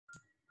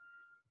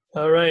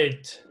All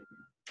right.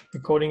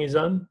 Recording is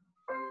on.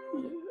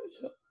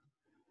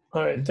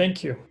 All right.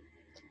 Thank you.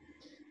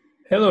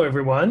 Hello,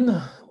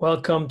 everyone.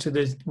 Welcome to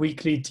the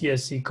weekly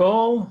TSC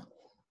call.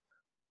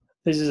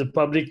 This is a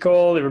public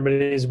call.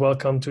 Everybody is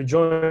welcome to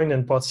join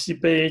and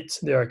participate.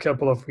 There are a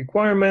couple of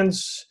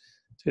requirements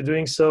to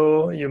doing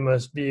so. You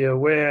must be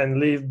aware and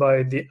live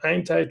by the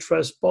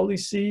antitrust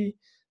policy,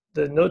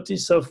 the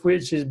notice of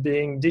which is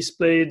being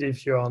displayed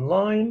if you're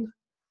online.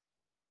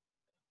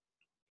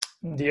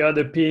 The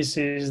other piece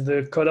is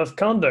the code of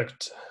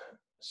conduct.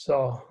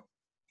 So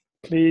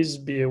please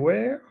be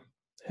aware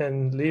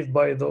and live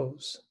by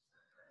those.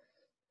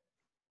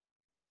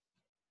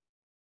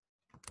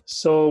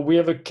 So we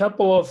have a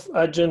couple of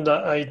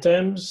agenda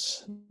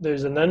items.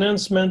 There's an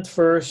announcement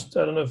first.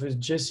 I don't know if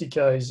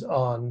Jessica is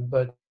on,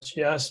 but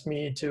she asked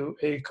me to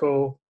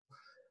echo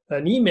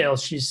an email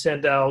she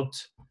sent out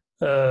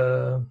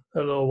a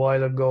little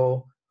while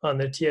ago on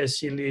the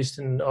TSC list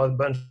and a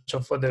bunch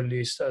of other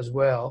lists as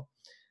well.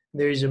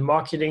 There is a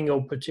marketing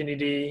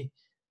opportunity.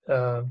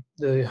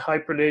 The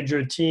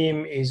Hyperledger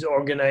team is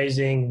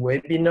organizing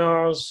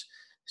webinars.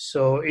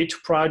 So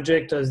each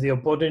project has the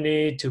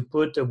opportunity to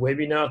put a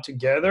webinar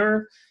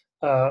together.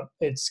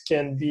 It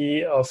can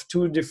be of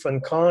two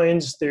different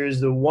kinds.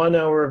 There's the 1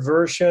 hour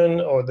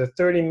version or the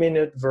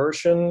 30-minute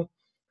version,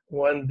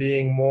 one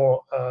being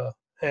more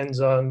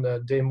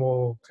hands-on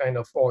demo kind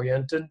of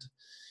oriented.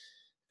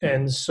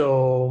 And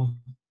so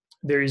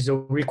there is a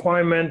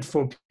requirement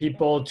for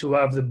people to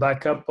have the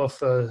backup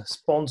of a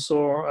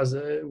sponsor,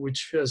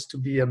 which has to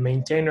be a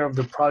maintainer of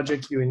the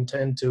project you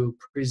intend to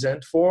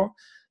present for.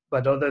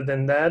 But other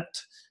than that,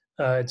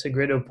 it's a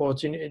great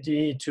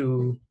opportunity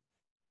to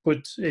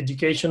put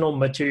educational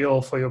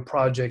material for your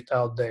project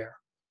out there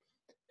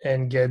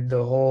and get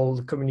the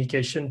whole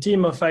communication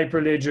team of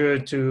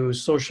Hyperledger to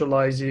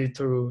socialize it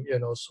through,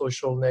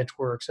 social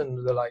networks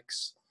and the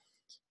likes.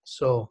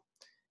 So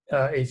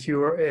if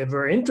you're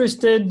ever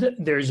interested,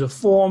 there's a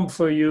form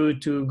for you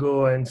to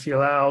go and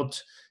fill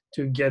out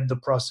to get the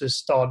process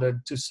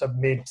started to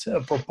submit a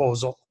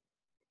proposal.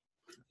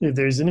 If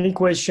there's any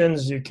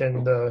questions, you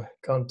can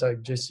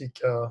contact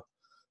Jessica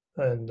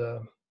and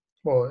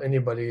well,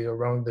 anybody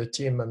around the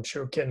team, I'm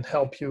sure, can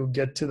help you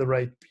get to the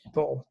right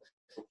people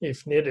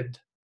if needed.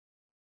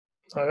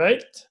 All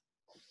right.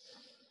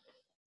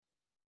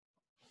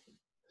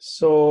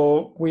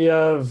 So we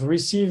have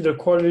received a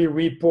quarterly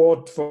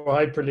report for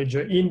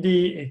Hyperledger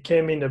Indy. It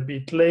came in a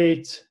bit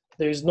late.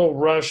 There's no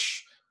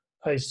rush.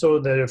 I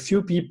saw that a few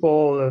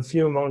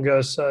among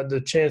us had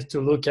the chance to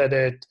look at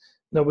it.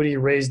 Nobody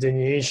raised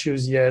any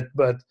issues yet,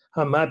 but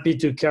I'm happy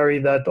to carry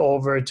that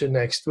over to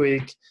next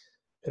week.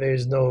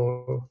 There's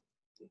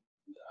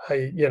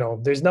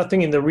there's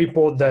nothing in the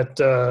report that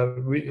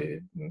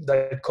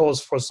that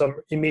calls for some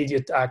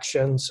immediate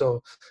action.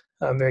 So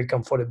I'm very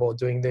comfortable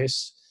doing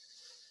this.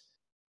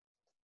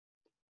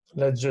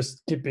 Let's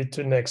just keep it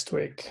to next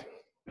week.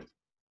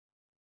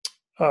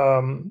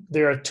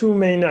 There are two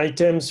main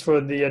items for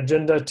the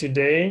agenda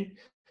today.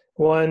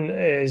 One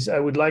is I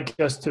would like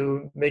us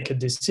to make a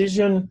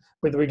decision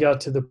with regard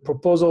to the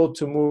proposal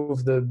to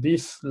move the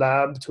beef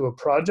lab to a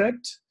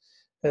project.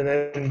 And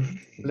then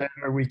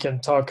later we can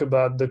talk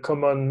about the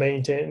common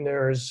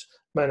maintainers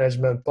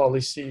management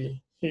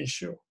policy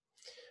issue.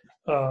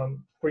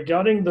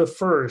 Regarding the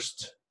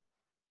first,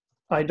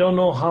 I don't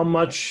know how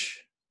much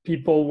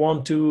people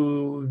want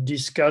to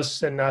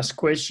discuss and ask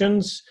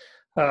questions.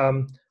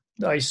 So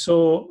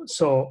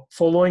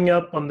following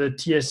up on the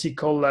TSC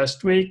call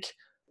last week,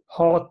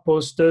 Hart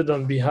posted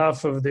on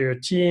behalf of their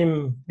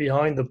team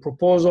behind the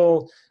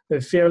proposal a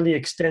fairly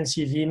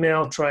extensive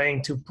email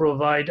trying to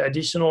provide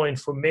additional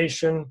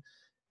information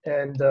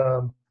and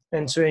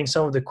answering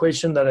some of the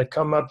questions that had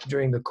come up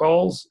during the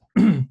calls.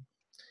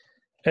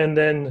 And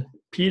then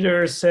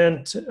Peter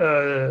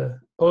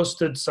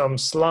posted some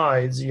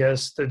slides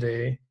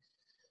yesterday.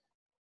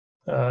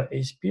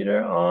 Is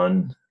Peter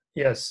on?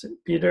 Yes,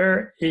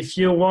 Peter, if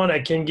you want, I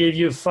can give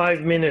you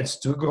 5 minutes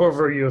to go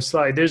over your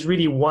slide. There's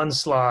really one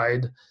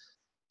slide.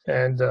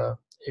 And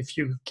if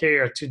you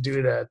care to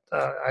do that,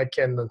 I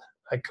can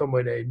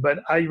accommodate.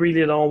 But I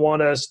really don't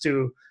want us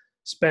to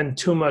spend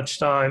too much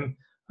time.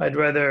 I'd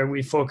rather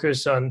we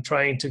focus on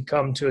trying to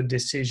come to a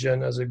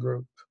decision as a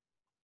group.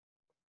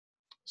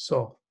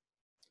 So,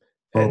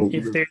 and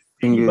if there's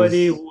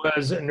anybody who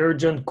has an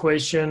urgent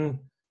question,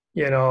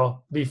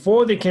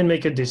 before they can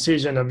make a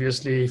decision,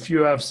 obviously, if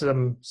you have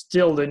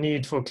still the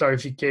need for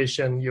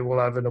clarification, you will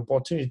have an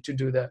opportunity to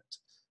do that.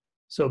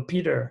 So,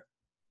 Peter,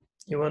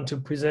 you want to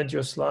present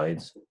your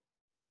slides?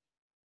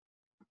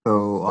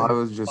 So I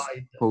was just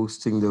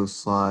posting those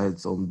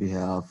slides on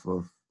behalf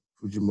of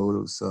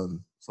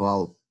Fujimoto-san. So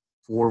I'll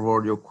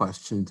forward your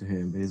question to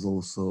him. He's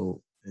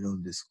also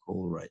on this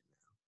call right now.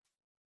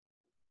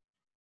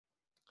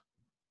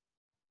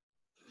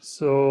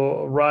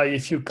 So, Rai,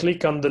 if you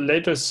click on the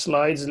latest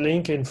slides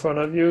link in front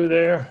of you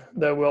there,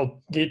 that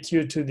will get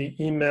you to the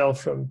email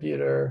from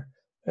Peter.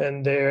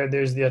 And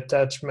there's the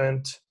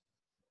attachment.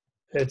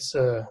 It's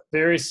a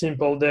very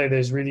simple day.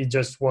 There's really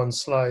just one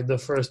slide. The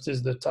first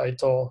is the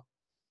title.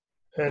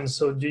 And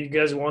so do you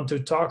guys want to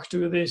talk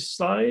to this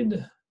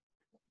slide?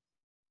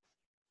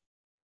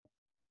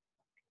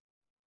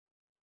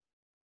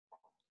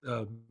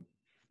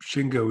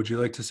 Shingo, would you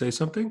like to say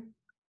something?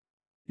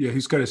 Yeah,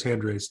 he's got his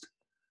hand raised.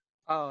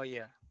 Oh,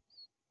 yeah.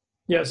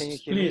 Yes, Can you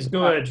hear me? please,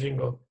 go ahead,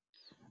 Jingo.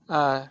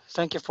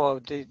 Thank you for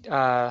the,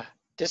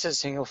 this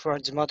is Shingo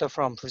Fujimoto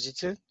from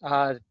Fujitsu.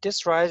 This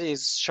slide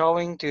is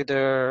showing to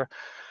the,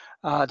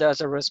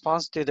 there's a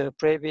response to the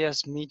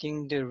previous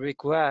meeting, the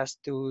request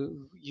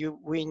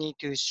we need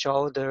to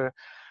show the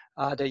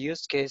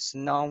use case,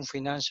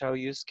 non-financial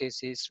use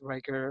cases,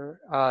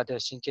 regular, the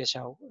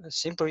Shinkesha,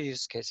 simple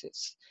use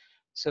cases.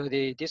 So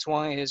this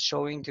one is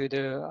showing to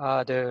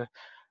the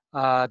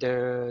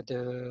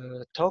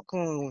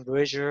token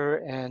ledger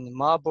and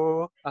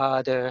marble,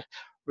 the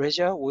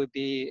ledger will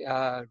be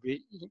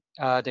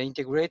the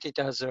integrated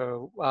as a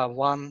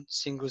one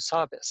single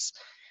service.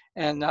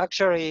 And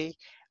actually,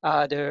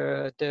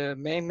 the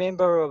main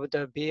member of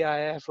the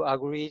BIF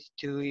agreed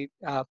to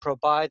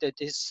provide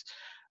this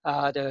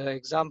the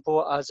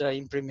example as an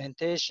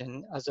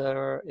implementation, as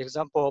an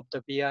example of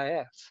the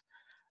BIF.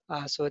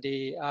 So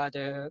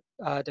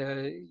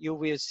you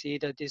will see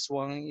that this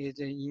one is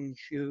in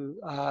few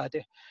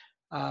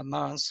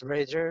months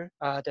later,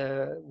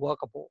 the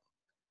workable.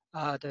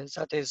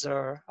 That is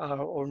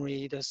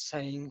only the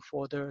same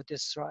for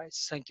this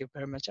slides. Thank you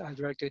very much. I'd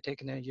like to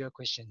take your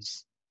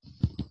questions.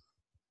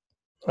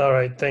 All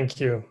right, thank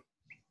you.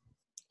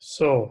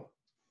 So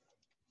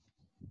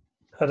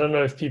I don't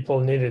know if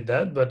people needed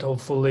that, but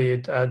hopefully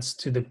it adds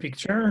to the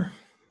picture.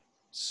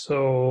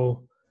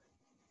 So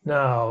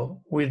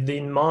now, with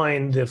in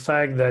mind the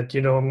fact that,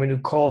 I'm going to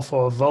call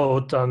for a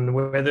vote on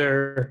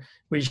whether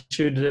we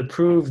should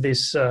approve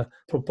this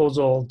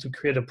proposal to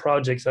create a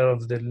project out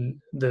of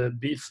the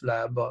beef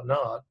lab or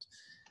not.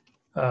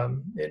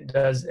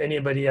 Does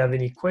anybody have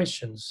any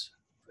questions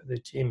for the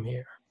team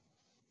here?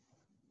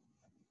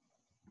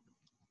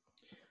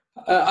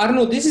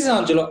 Arno, this is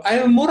Angelo. I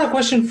have more a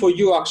question for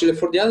you, actually,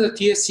 for the other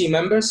TSC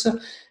members.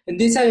 And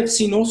this I have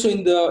seen also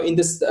in the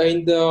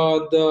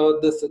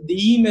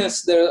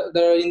emails that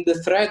are in the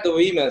thread of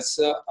emails.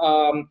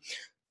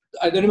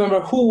 I don't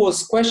remember who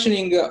was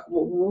questioning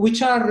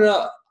which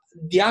are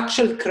the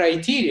actual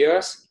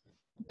criteria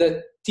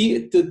that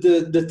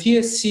the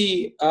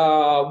TSC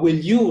will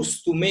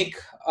use to make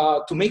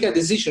a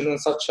decision on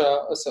such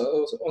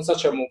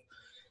a move.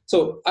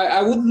 So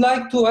I would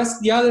like to ask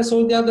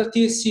all the other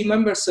TSC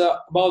members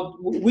about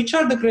which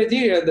are the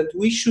criteria that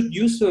we should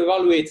use to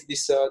evaluate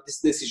this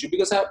decision,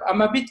 because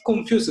I'm a bit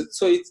confused.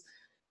 So it's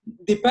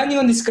depending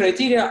on this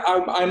criteria,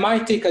 I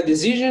might take a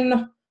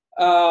decision.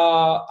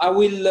 I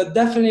will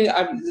definitely.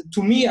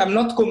 To me, I'm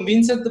not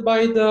convinced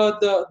by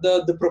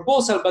the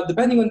proposal, but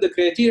depending on the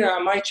criteria, I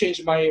might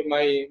change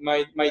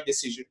my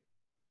decision.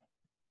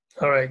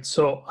 All right.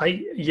 So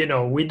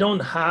we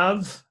don't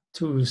have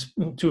to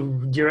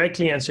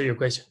directly answer your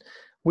question.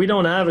 We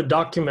don't have a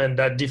document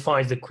that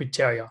defines the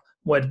criteria.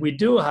 What we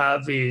do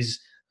have is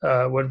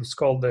what is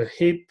called the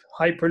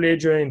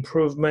Hyperledger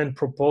Improvement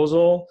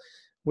Proposal,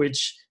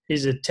 which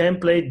is a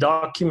template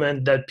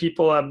document that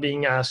people are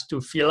being asked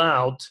to fill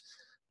out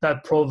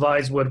that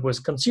provides what was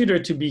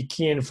considered to be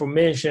key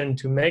information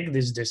to make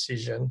this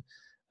decision.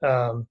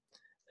 And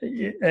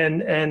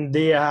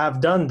they have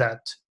done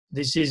that.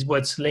 This is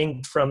what's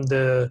linked from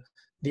the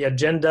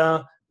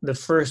agenda, the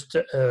first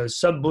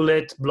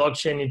sub-bullet,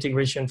 blockchain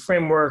integration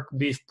framework,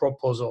 BEEF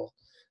proposal.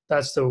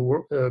 That's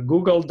the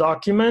Google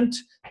document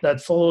that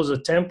follows a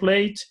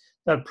template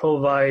that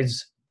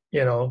provides,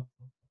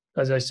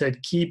 as I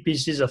said, key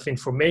pieces of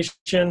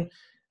information.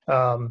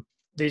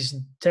 This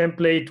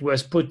template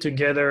was put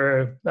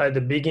together at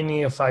the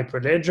beginning of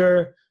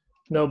Hyperledger.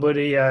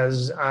 Nobody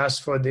has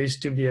asked for this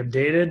to be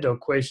updated or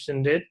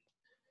questioned it.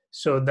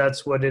 So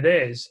that's what it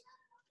is.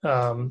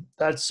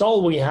 That's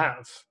all we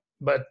have.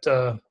 But,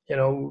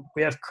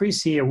 we have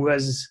Chris here who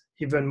has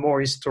even more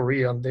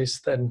history on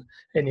this than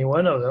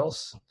anyone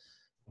else.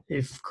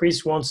 If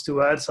Chris wants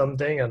to add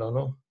something, I don't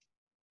know.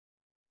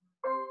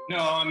 No,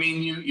 I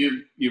mean,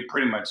 you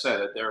pretty much said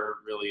it. There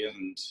really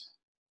isn't,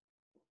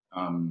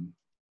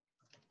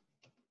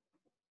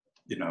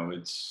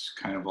 it's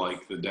kind of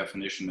like the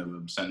definition of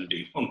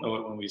obscenity. We'll know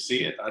it when we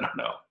see it. I don't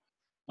know.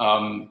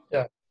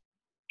 Yeah.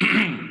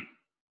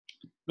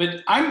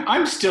 But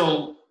I'm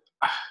still,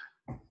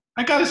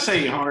 I gotta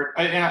say, Hart,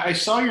 I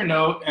saw your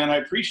note and I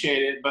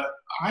appreciate it, but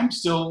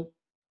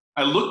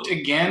I looked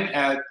again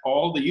at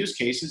all the use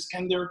cases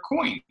and they're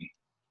coin.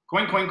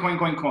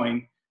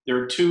 There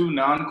are two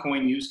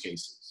non-coin use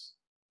cases.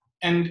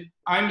 And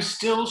I'm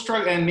still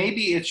struggling, and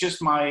maybe it's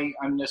just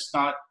I'm just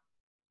not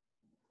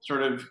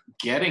sort of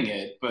getting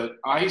it, but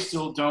I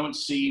still don't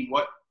see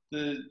what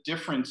the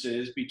difference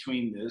is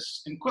between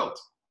this and Quilt.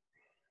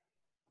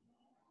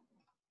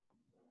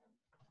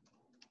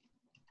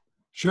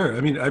 Sure.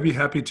 I mean, I'd be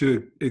happy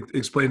to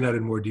explain that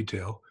in more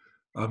detail.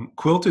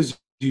 Quilt is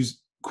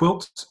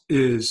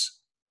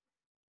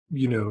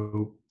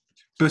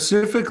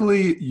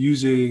specifically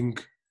using,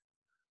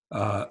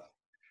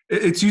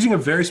 it's using a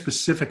very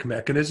specific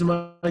mechanism,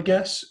 I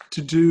guess,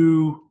 to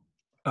do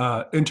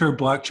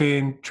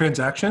inter-blockchain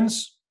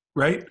transactions,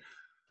 right?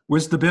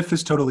 Whereas the BIF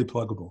is totally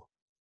pluggable.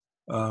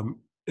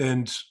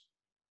 And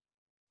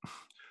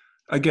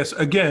I guess,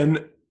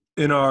 again,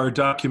 in our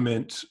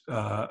document,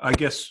 I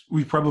guess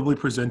we probably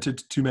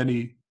presented too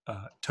many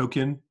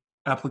token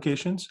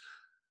applications.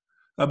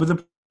 But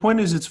the point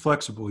is it's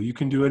flexible. You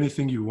can do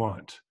anything you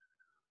want.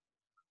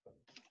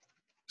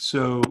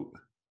 So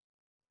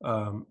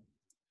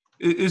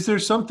is there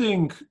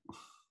something...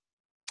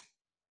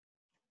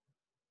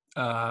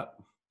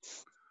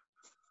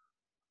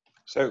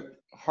 So,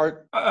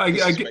 Hart,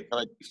 yeah.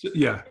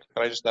 Can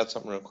I just add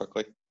something real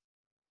quickly?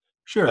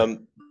 Sure.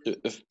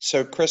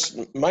 So, Chris,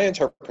 my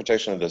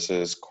interpretation of this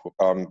is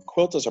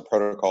Quilt is a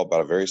protocol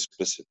about a very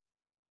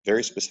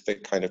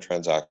specific kind of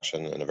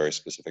transaction and a very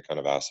specific kind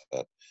of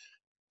asset.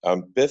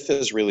 BIF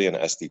is really an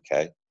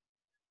SDK.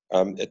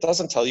 It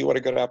doesn't tell you what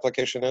a good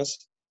application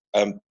is,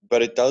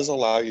 but it does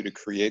allow you to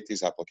create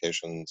these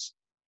applications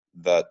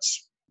that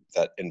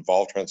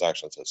involve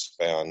transactions that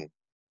span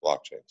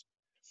blockchains.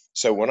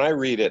 So when I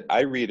read it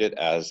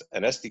as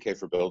an SDK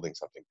for building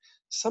something.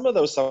 Some of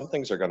those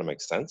somethings are going to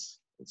make sense,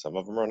 and some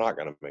of them are not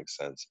going to make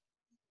sense.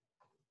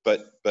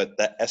 But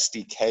the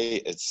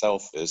SDK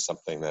itself is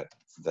something that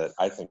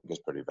I think is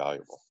pretty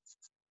valuable.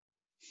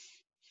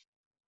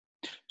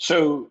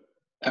 So,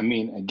 I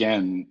mean,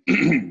 again,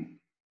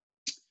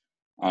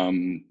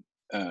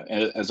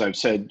 as I've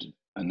said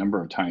a number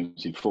of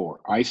times before,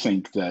 I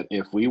think that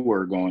if we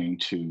were going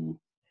to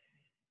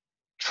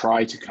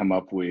try to come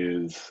up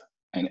with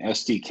an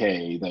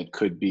SDK that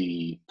could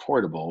be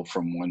portable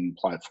from one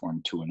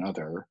platform to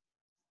another,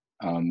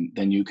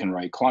 then you can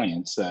write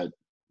clients that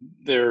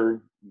they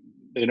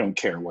don't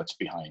care what's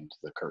behind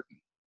the curtain,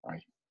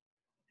 right?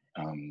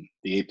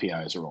 The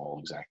APIs are all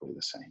exactly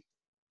the same.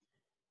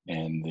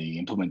 And the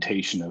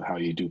implementation of how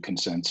you do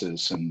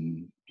consensus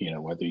and, you know,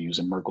 whether you use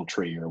a Merkle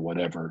tree or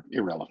whatever,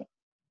 irrelevant,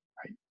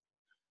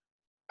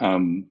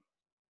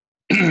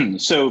 right?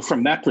 So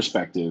from that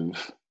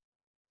perspective,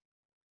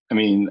 I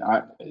mean,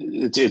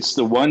 it's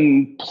the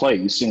one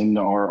place in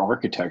our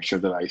architecture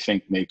that I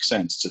think makes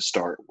sense to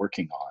start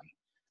working on.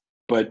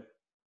 But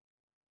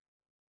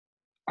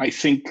I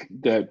think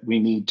that we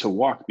need to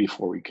walk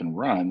before we can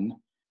run.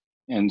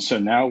 And so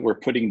now we're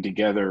putting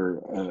together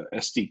a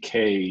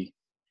SDK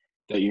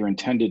that you're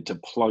intended to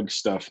plug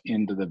stuff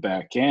into the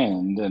back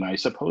end. And I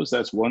suppose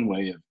that's one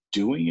way of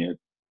doing it.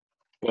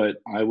 But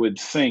I would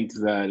think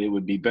that it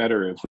would be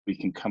better if we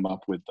can come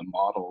up with the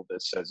model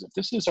that says, if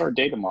this is our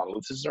data model,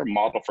 if this is our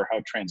model for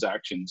how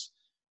transactions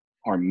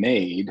are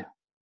made,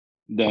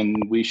 then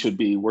we should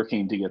be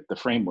working to get the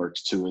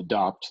frameworks to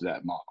adopt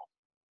that model,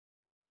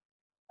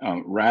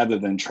 rather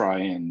than try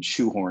and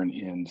shoehorn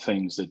in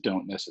things that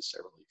don't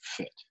necessarily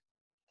fit.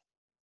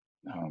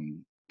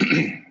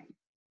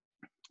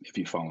 If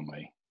you follow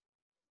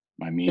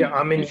my meaning. Yeah,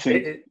 I mean,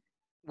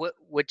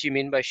 what do you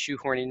mean by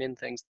shoehorning in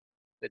things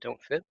that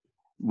don't fit?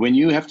 When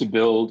you have to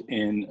build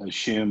in a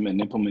shim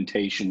an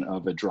implementation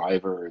of a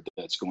driver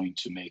that's going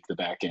to make the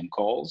back-end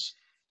calls,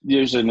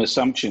 there's an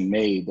assumption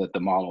made that the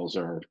models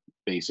are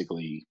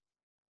basically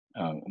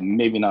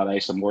maybe not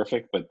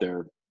isomorphic, but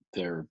they're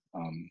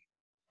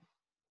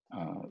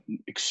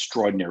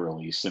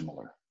extraordinarily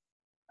similar,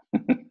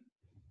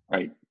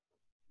 right?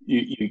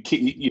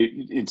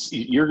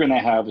 You're going to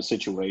have a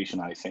situation,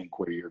 I think,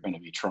 where you're going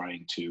to be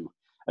trying to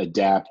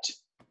adapt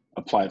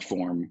a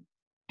platform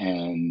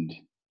and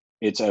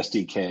its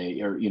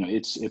SDK, or you know,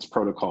 its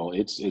protocol,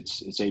 its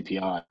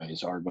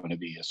APIs are going to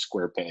be a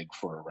square peg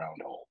for a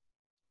round hole.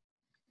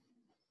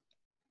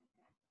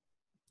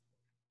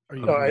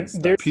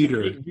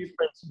 Peter,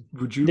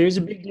 there's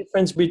a big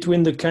difference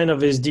between the kind of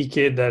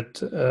SDK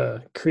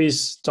that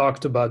Chris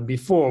talked about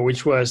before,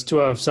 which was to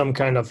have some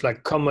kind of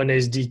like common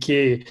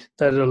SDK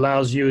that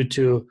allows you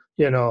to,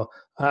 you know,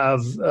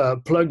 have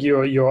plug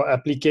your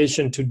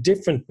application to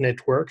different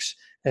networks.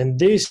 And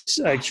this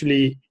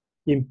actually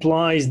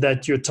implies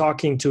that you're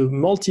talking to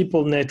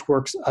multiple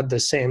networks at the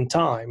same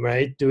time,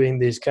 right? Doing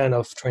these kind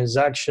of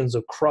transactions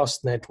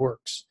across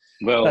networks.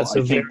 Well, I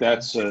think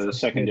that's a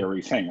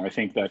secondary thing. I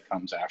think that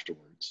comes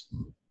afterwards.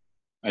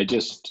 I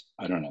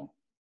don't know.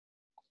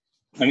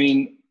 I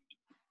mean,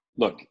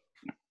 look,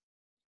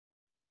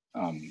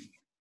 and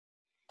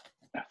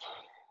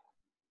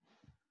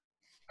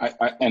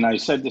I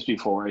said this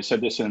before. I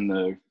said this in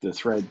the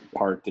thread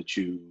part that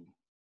you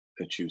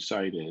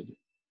cited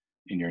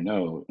in your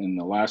note. And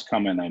the last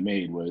comment I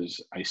made was,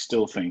 I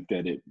still think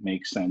that it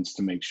makes sense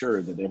to make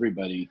sure that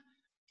everybody,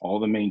 all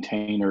the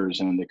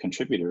maintainers and the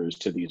contributors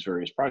to these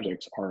various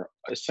projects, are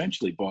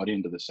essentially bought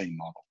into the same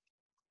model.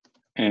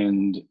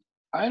 And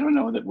I don't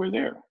know that we're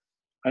there.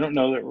 I don't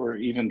know that we're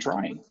even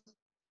trying.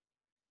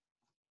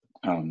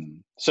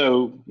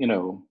 So, you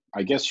know,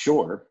 I guess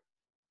sure.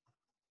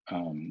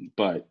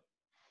 But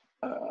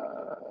I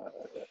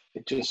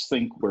just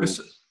think we're...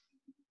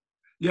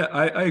 Yeah,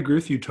 I agree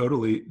with you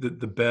totally. That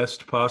the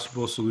best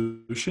possible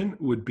solution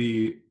would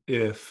be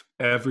if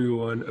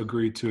everyone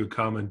agreed to a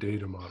common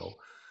data model.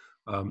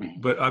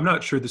 But I'm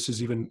not sure this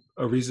is even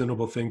a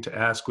reasonable thing to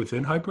ask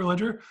within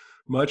Hyperledger,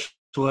 much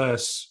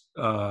less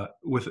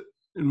with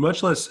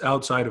much less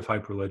outside of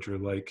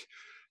Hyperledger, like,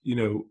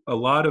 a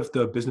lot of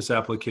the business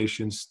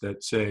applications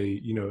that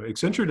say,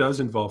 Accenture does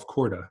involve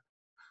Corda.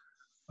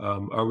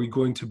 Are we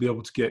going to be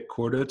able to get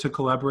Corda to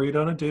collaborate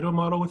on a data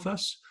model with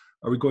us?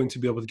 Are we going to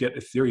be able to get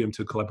Ethereum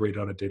to collaborate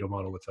on a data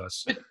model with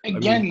us? But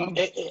again,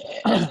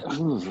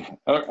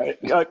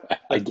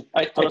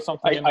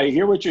 I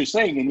hear what you're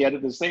saying, and yet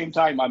at the same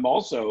time, I'm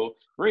also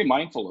very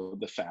mindful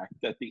of the fact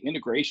that the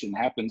integration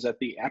happens at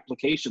the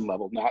application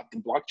level, not the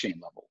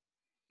blockchain level.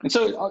 And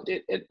so,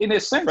 in a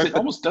sense, it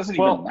almost doesn't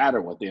even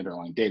matter what the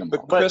underlying data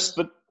model is.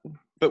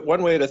 But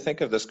one way to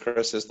think of this,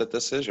 Chris, is that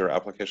this is your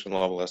application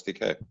level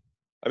SDK.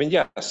 I mean,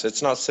 yes,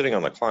 it's not sitting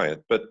on the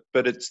client, but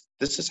this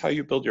is how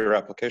you build your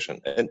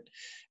application.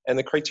 And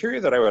the criteria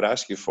that I would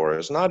ask you for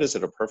is not, is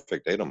it a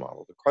perfect data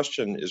model? The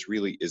question is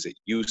really, is it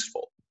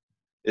useful?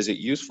 Is it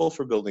useful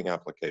for building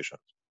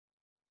applications?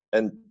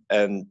 And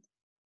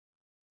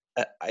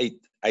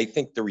I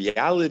think the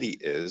reality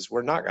is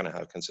we're not going to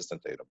have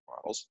consistent data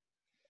models.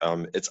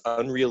 It's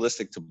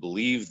unrealistic to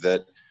believe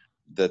that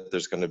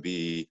there's going to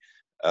be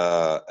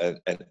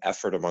an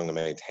effort among the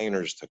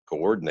maintainers to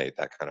coordinate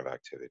that kind of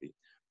activity.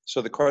 So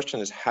the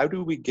question is, how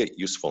do we get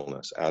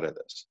usefulness out of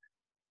this?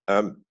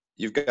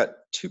 You've got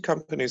two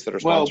companies that are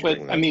sponsoring but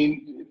this. I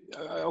mean,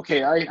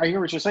 okay, I hear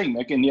what you're saying,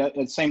 Nick, and yet at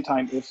the same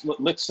time,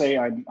 let's say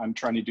I'm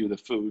trying to do the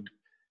food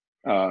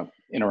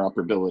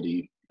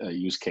interoperability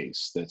use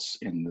case that's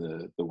in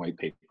the white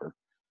paper.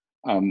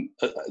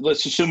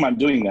 Let's assume I'm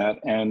doing that,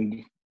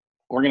 and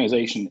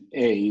organization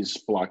A's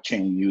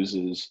blockchain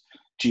uses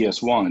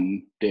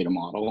GS1 data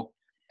model,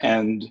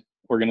 and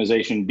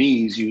organization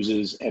B's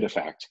uses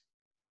Edifact.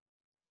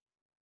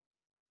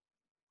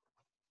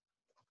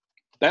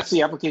 That's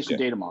the application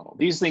data model.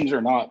 These things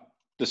are not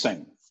the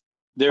same.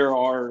 There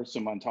are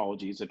some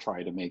ontologies that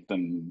try to make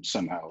them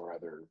somehow or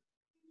other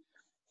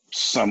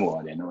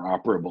somewhat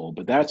interoperable,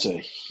 but that's a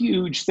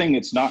huge thing.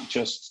 It's not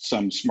just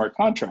some smart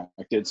contract.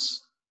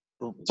 It's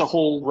a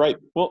whole right.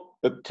 Well,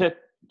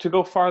 to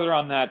go farther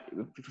on that,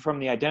 from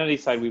the identity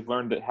side, we've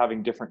learned that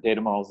having different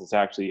data models is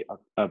actually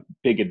a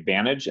big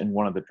advantage and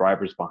one of the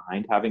drivers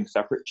behind having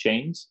separate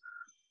chains.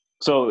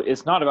 So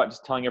it's not about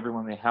just telling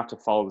everyone they have to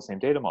follow the same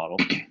data model.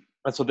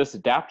 And so this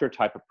adapter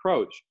type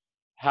approach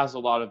has a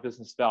lot of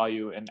business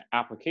value and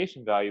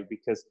application value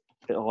because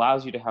it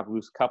allows you to have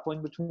loose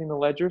coupling between the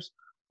ledgers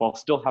while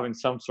still having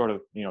some sort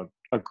of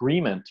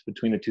agreement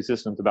between the two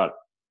systems about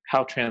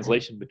how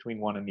translation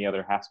between one and the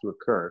other has to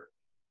occur.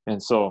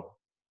 And so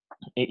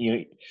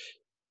there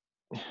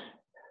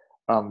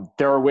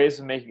are ways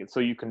of making it so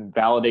you can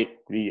validate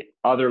the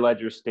other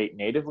ledgers state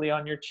natively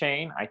on your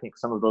chain. I think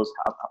some of those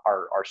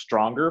are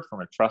stronger from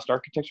a trust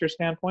architecture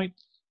standpoint.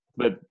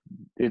 But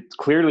it's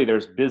clearly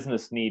there's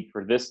business need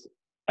for this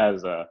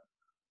as a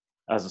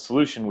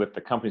solution with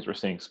the companies we're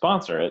seeing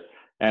sponsor it,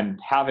 and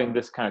having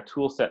this kind of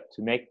tool set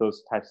to make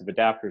those types of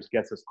adapters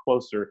gets us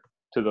closer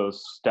to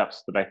those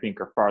steps that I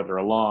think are farther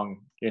along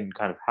in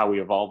kind of how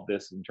we evolve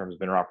this in terms of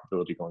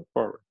interoperability going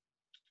forward.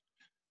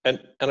 And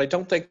I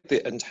don't think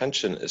the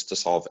intention is to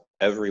solve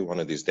every one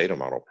of these data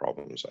model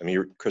problems. I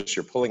mean, Chris,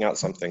 you're pulling out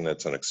something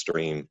that's an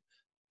extreme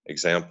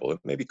example. It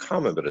may be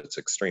common, but it's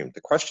extreme.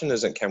 The question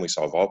isn't, can we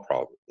solve all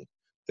problems?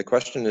 The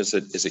question is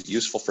it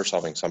useful for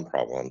solving some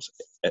problems,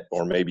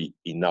 or maybe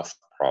enough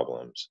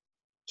problems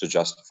to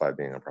justify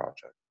being a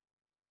project?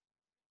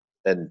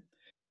 And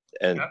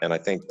I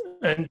think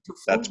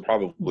that's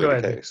probably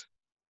the case.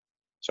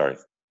 Sorry.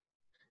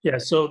 Yeah,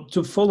 so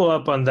to follow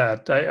up on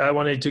that, I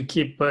wanted to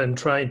keep and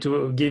try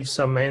to give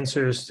some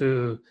answers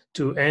to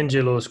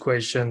Angelo's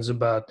questions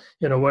about,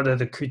 what are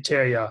the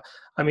criteria.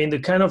 I mean, the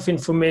kind of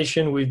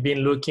information we've been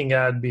looking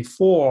at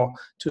before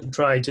to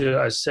try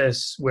to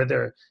assess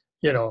whether,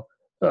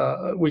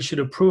 we should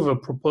approve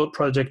a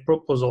project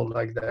proposal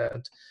like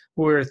that,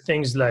 were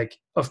things like,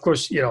 of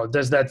course,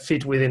 does that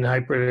fit within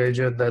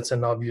Hyperledger? That's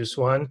an obvious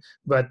one.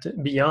 But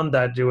beyond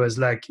that, there was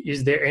like,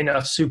 is there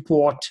enough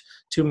support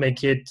to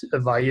make it a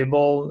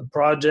viable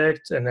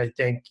project? And I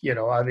think,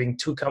 having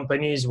two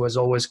companies was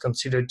always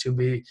considered to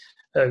be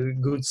a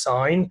good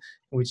sign,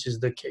 which is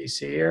the case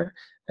here.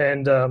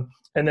 And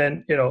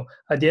then,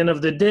 at the end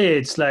of the day,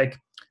 it's like,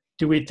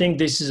 do we think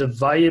this is a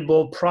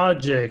viable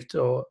project,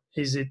 or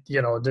is it,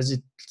 does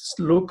it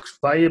look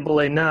viable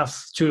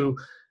enough to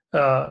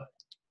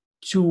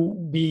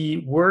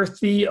be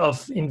worthy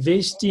of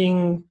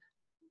investing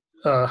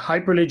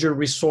Hyperledger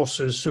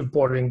resources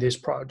supporting this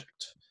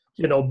project,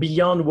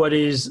 beyond what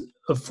is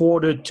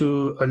afforded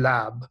to a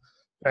lab,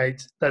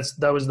 right?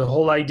 That was the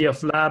whole idea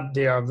of lab.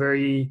 They are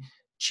very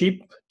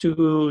cheap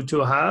to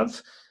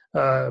have.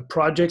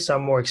 Projects are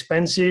more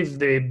expensive.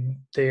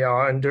 They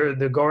are under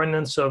the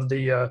governance of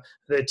the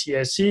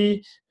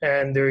TSC,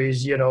 and there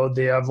is,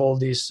 they have all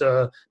these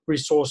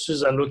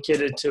resources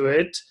allocated to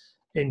it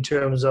in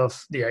terms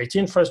of the IT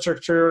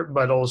infrastructure,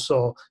 but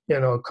also,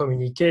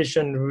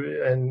 communication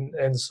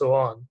and so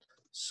on.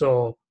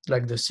 So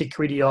like the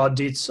security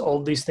audits,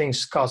 all these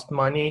things cost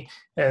money,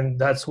 and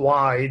that's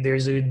why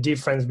there's a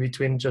difference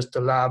between just a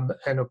lab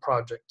and a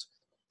project.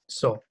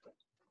 So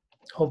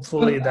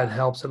hopefully that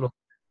helps a little.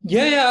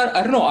 Yeah,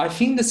 I don't know. I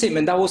think the same,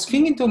 and I was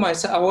thinking to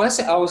myself. I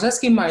was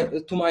asking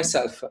to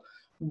myself,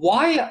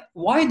 why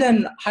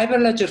then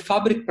Hyperledger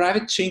Fabric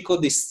private chain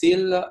code is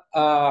still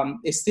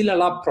a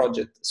lab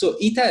project? So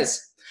it has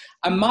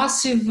a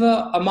massive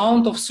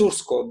amount of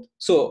source code.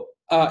 So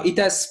it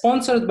has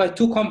sponsored by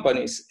two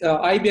companies,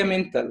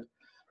 IBM, Intel.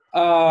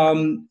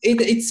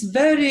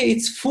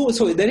 It's full.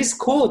 So there is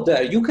code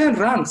there. You can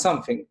run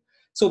something.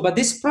 So, but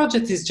this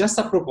project is just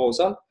a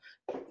proposal.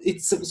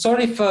 It's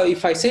sorry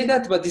if I say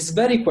that, but it's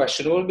very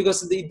questionable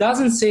because it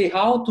doesn't say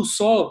how to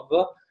solve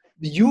the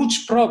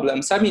huge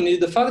problems. I mean,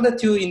 the fact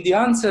that you in the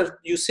answer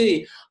you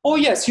say, "Oh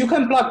yes, you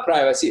can plug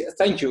privacy."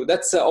 Thank you.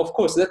 That's of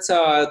course that's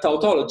a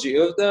tautology.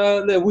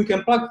 We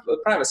can plug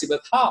privacy,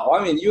 but how?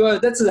 I mean,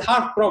 that's a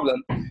hard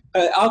problem.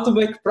 How to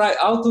make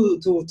how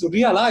to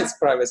realize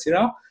privacy? You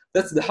know,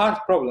 that's the hard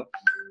problem.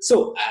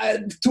 So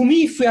to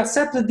me, if we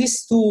accept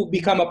this to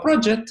become a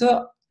project.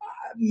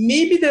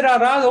 Maybe there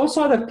are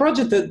also other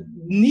projects that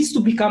needs to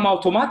become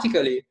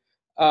automatically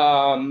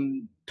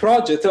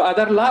projects,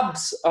 other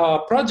labs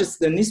projects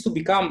that needs to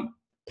become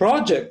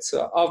projects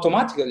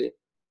automatically.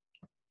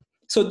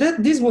 So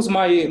this was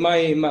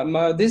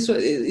this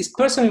is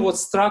personally what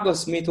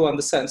struggles me to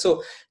understand.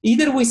 So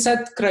either we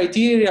set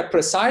criteria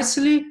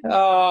precisely.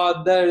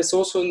 There is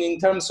also in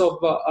terms of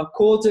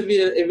code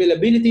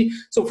availability.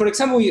 So for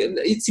example,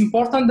 it's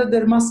important that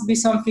there must be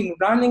something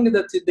running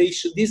that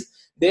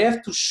they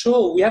have to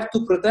show. We have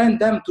to pretend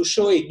them to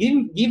show. Hey,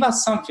 give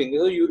us something.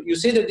 You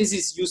say that this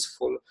is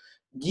useful.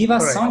 Give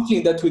us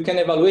something that we can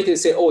evaluate and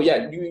say, oh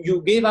yeah,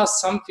 you gave us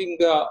something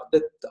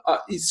that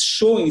is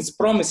showing, it's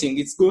promising,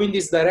 it's going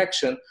this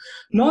direction.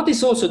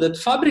 Notice also that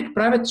Fabric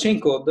private chain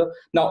code.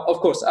 Now, of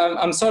course,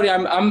 I'm sorry,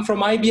 I'm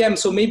from IBM,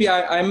 so maybe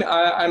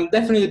I'm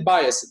definitely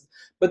biased.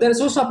 But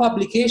there's also a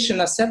publication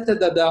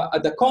accepted at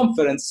the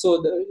conference,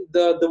 so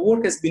the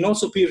work has been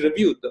also peer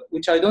reviewed,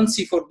 which I don't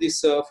see for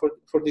this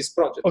for this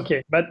project.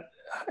 Okay, but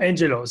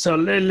Angelo, so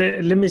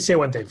let me say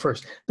one thing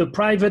first. The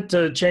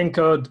private chain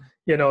code,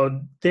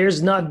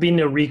 there's not been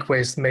a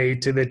request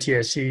made to the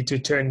TSC to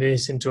turn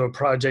this into a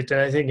project.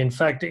 And I think, in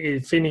fact,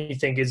 if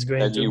anything, it's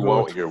going and to you go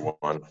won't hear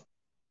one.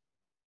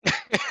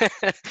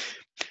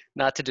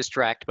 Not to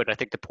distract, but I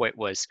think the point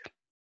was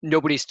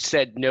nobody's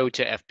said no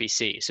to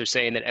FPC. So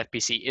saying that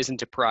FPC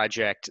isn't a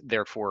project,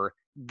 therefore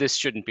this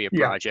shouldn't be a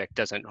project,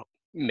 doesn't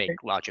make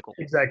logical.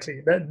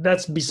 Exactly.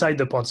 That's beside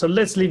the point. So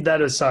let's leave that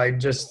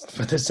aside just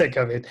for the sake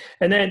of it.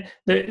 And then,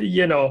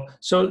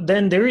 so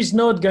then there is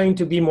not going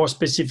to be more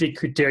specific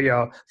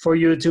criteria for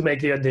you to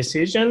make your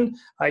decision.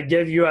 I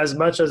gave you as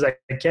much as I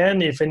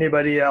can. If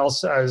anybody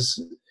else has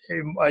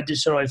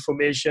additional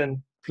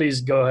information,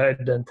 please go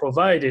ahead and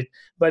provide it.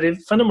 But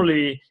if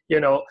fundamentally,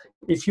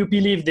 if you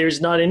believe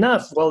there's not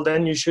enough, well,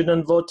 then you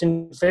shouldn't vote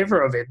in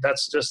favor of it.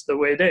 That's just the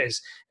way it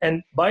is.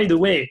 And by the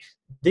way,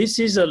 this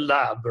is a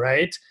lab,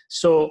 right?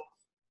 So,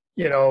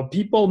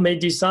 people may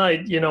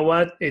decide,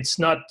 it's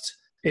not,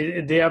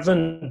 they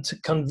haven't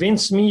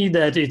convinced me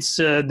that it's,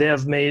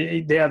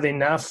 they have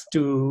enough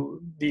to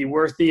be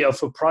worthy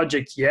of a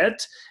project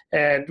yet.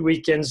 And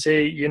we can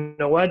say, you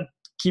know what,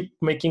 keep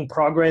making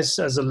progress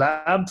as a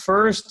lab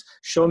first,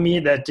 show me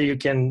that you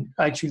can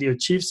actually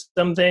achieve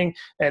something,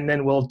 and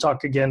then we'll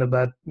talk again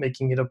about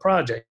making it a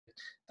project.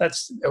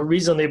 That's a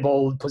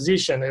reasonable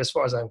position as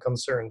far as I'm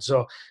concerned.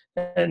 So,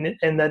 and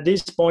at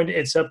this point,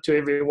 it's up to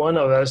every one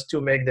of us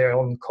to make their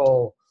own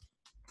call.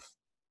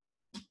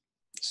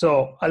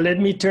 So let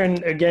me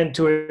turn again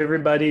to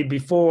everybody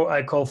before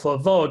I call for a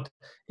vote.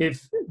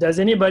 Does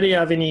anybody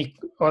have any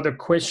other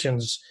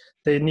questions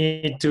they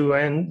need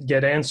to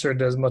get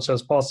answered as much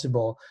as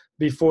possible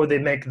before they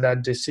make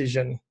that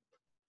decision?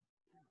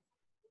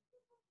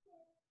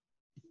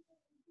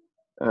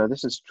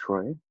 This is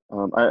Troy.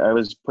 I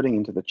was putting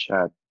into the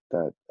chat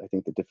that I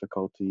think the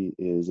difficulty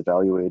is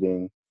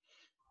evaluating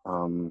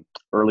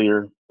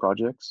earlier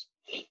projects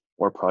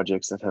or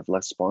projects that have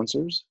less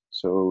sponsors.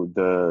 So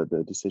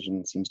the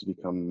decision seems to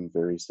become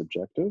very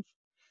subjective.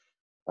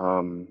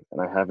 And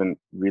I haven't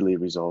really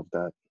resolved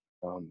that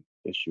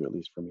issue, at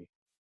least for me.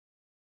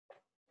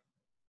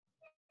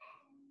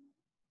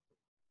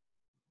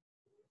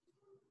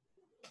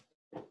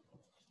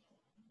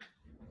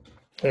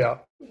 Yeah,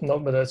 no,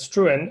 but that's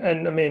true.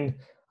 And I mean,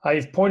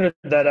 I've pointed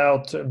that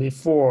out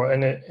before,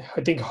 and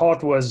I think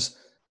Hart was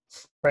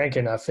frank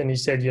enough, and he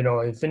said,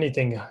 if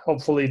anything,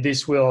 hopefully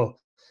this will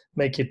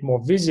make it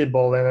more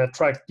visible and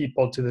attract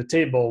people to the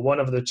table. One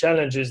of the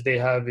challenges they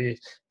have is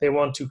they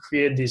want to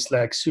create this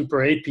like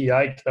super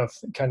API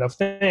kind of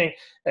thing,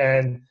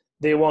 and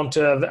they want to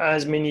have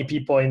as many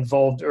people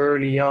involved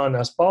early on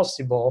as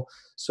possible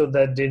so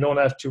that they don't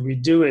have to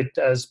redo it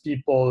as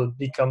people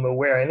become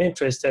aware and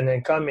interested and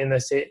then come in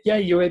and say, yeah,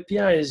 your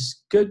API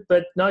is good,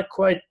 but not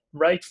quite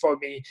right for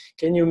me.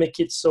 Can you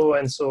make it so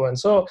and so and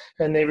so?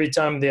 And every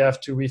time they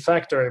have to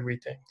refactor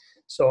everything.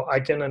 So I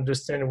can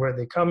understand where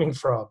they're coming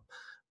from,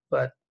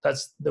 but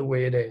that's the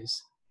way it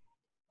is.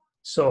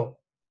 So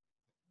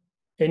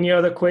any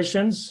other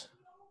questions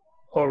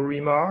or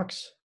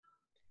remarks?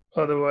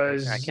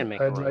 Otherwise, I can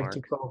make I'd a like remark.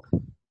 to call.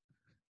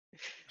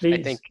 Please.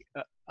 I think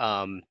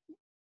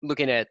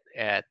looking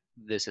at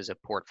this as a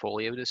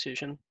portfolio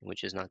decision,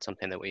 which is not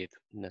something that we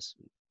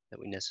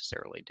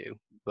necessarily do,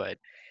 but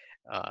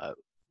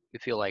we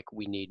feel like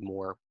we need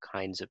more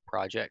kinds of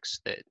projects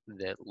that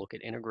look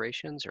at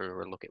integrations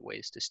or look at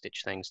ways to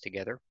stitch things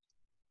together.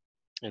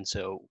 And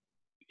so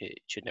it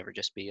should never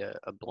just be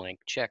a blank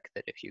check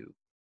that if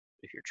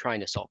you're trying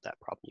to solve that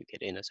problem, you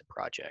get in as a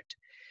project.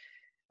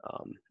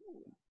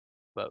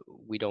 But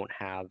we don't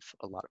have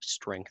a lot of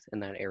strength in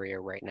that area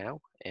right now,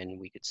 and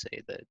we could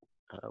say that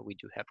we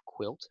do have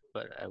Quilt,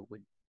 but I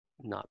would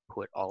not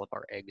put all of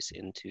our eggs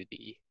into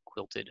the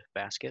quilted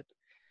basket,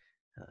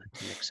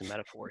 to mix some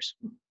metaphors.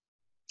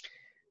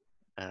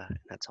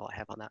 That's all I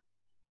have on that.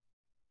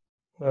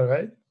 All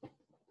right.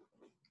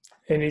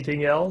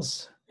 Anything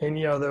else?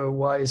 Any other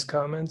wise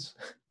comments?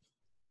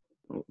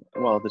 Well,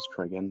 I'll just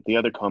try again. The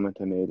other comment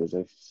I made is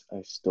I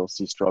still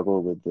see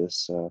struggle with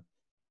this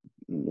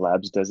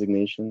labs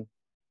designation,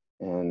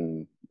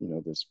 and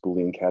this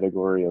Boolean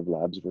category of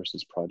labs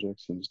versus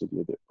projects seems to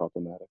be a bit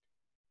problematic.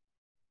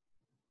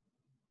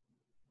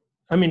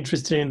 I'm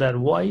interested in that.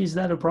 Why is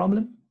that a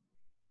problem?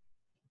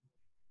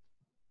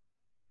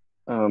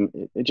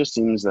 It just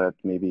seems that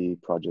maybe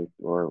project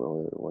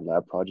or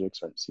lab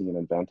projects aren't seeing an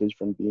advantage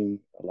from being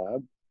a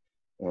lab.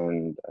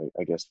 And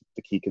I guess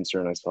the key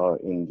concern I saw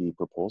in the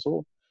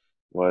proposal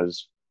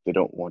was they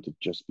don't want to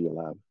just be a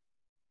lab.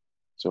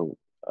 So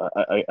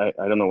I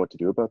don't know what to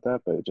do about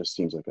that, but it just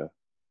seems like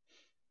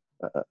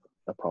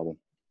a problem.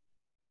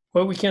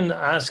 Well, we can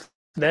ask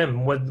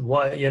them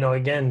why,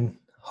 again,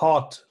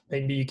 Hot,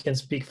 maybe you can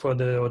speak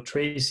or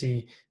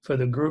Tracy for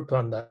the group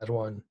on that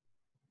one.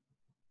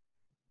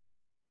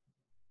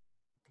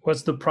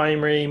 What's the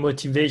primary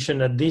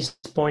motivation at this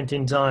point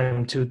in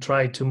time to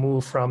try to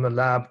move from a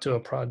lab to a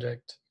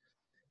project?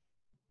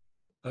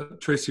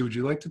 Tracy, would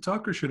you like to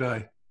talk or should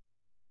I?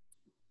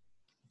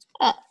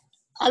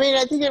 I mean,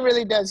 I think it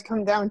really does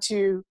come down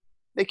to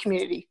the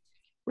community,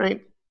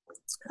 right?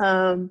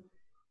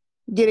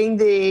 Getting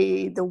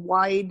the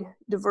wide,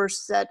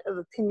 diverse set of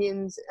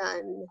opinions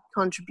and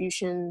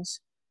contributions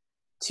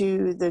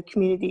to the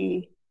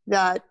community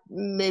that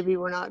maybe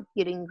we're not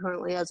getting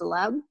currently as a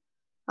lab.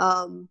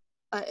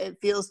 It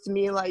feels to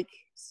me like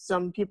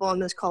some people on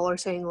this call are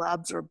saying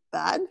labs are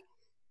bad,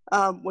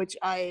 which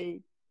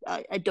I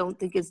don't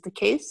think is the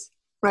case,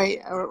 right?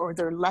 Or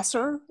they're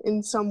lesser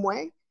in some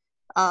way.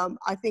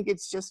 I think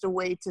it's just a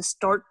way to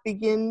start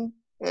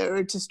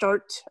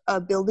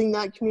building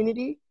that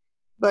community.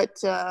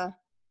 But,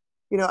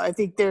 I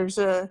think there's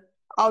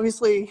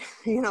obviously,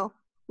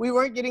 we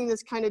weren't getting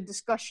this kind of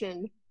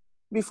discussion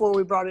before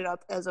we brought it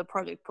up as a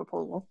project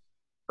proposal,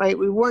 right?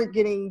 We weren't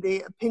getting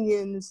the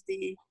opinions,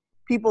 the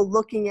people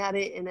looking at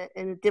it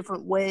in a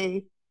different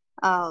way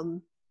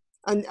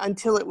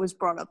until it was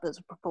brought up as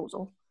a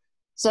proposal.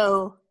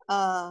 So,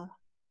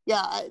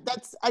 yeah,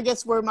 that's, I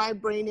guess, where my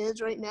brain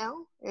is right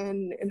now.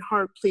 And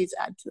Hart, please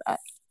add to that.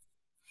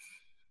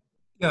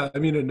 Yeah, I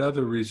mean,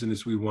 another reason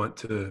is we want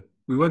to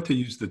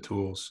use the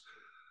tools.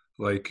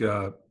 Like,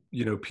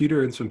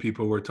 Peter and some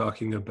people were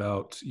talking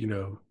about,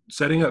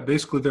 setting up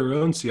basically their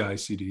own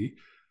CI/CD.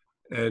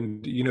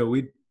 And, it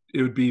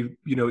would be,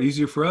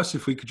 easier for us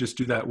if we could just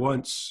do that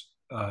once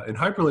in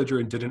Hyperledger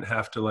and didn't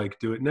have to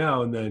do it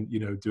now and then,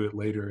 do it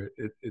later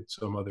at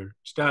some other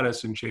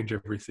status and change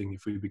everything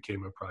if we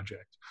became a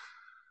project.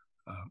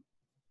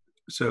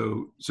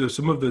 So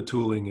some of the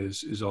tooling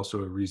is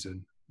also a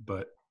reason,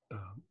 but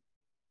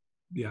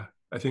yeah,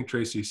 I think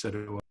Tracy said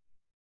it well.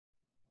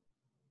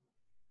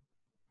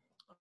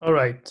 All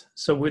right.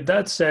 So with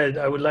that said,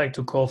 I would like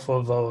to call for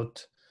a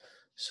vote.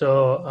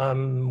 So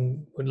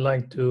would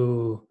like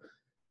to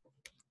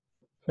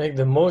make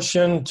the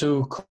motion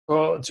to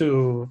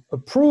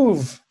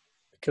approve,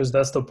 because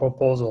that's the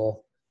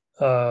proposal,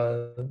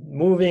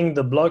 moving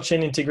the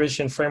blockchain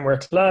integration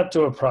framework lab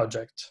to a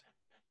project.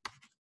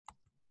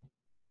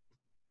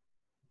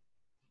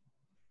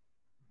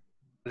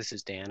 This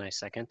is Dan, I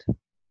second.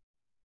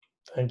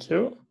 Thank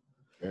you.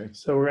 Okay.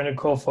 So we're going to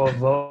call for a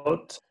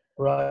vote.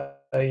 Right.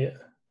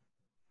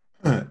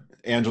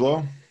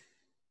 Angelo?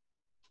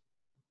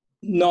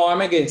 No,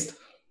 I'm against.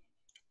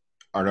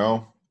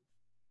 Arnaud?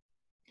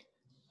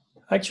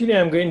 Actually,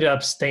 I'm going to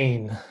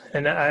abstain,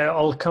 and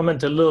I'll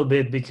comment a little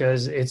bit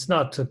because it's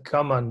not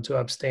common to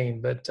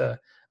abstain, but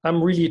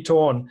I'm really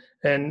torn.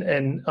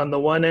 And on the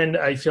one end,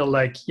 I feel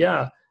like,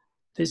 yeah,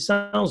 this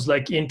sounds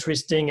like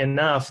interesting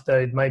enough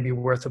that it might be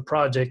worth a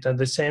project. At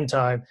the same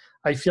time,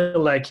 I feel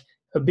like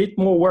a bit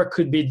more work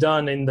could be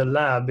done in the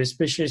lab,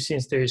 especially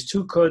since there's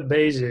 2 code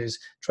bases.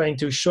 Trying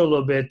to show a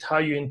little bit how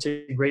you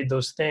integrate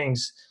those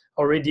things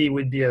already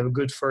would be a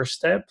good first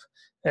step.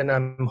 And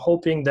I'm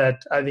hoping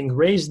that having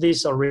raised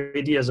this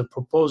already as a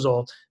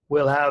proposal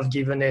will have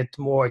given it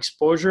more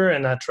exposure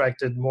and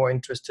attracted more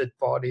interested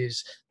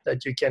parties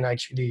that you can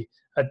actually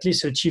at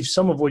least achieve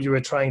some of what you were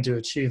trying to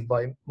achieve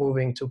by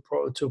moving to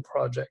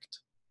project.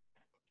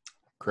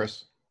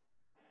 Chris?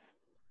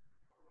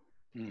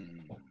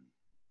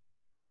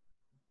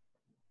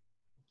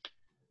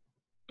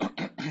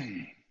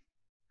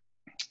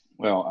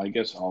 Well, I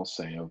guess I'll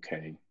say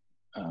okay.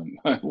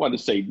 I want to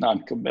say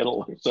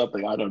non-committal or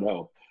something. I don't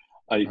know.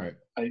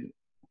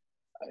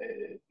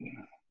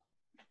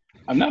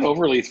 I'm not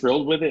overly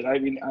thrilled with it. I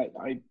mean,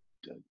 I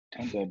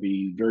tend to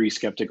be very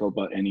skeptical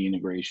about any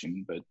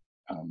integration, but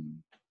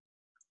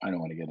I don't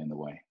want to get in the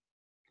way.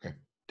 Okay,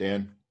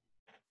 Dan.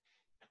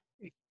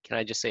 Can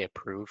I just say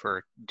approve,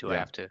 or do I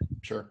have to?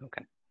 Sure.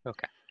 Okay.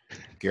 Okay.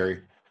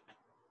 Gary.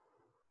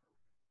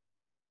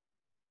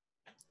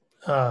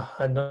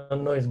 I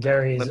don't know if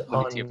Gary is Let me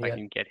on see if yet. I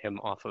can get him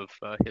off of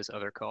his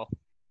other call.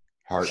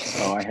 Hart.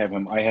 Oh, I have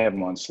him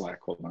on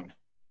Slack. Hold on.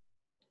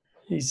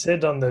 He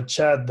said on the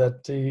chat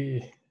that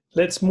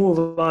let's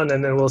move on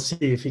and then we'll see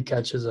if he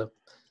catches up.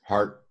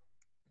 Hart.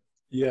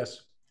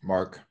 Yes.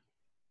 Mark.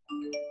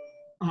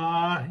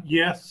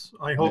 Yes,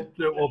 I hope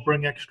that will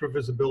bring extra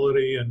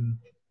visibility, and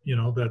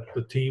that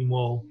the team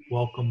will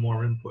welcome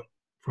more input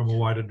from a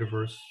wider,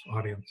 diverse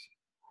audience.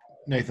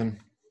 Nathan.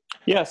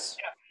 Yes.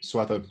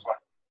 Swetha.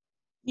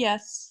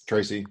 Yes.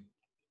 Tracy.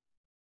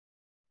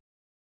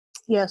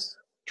 Yes.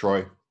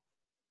 Troy.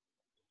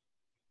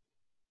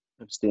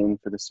 Abstain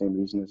for the same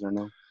reason as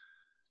Arnaud.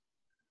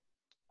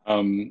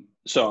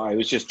 So I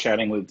was just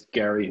chatting with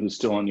Gary, who's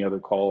still on the other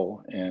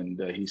call, and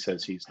he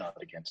says he's not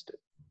against it.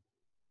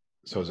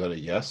 So is that a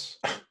yes?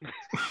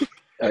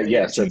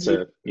 Yes, that's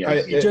a yeah.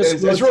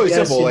 It's really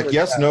simple, like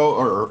yes, no,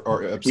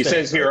 or abstain. He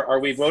says here, right? are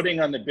we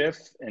voting on the BIF?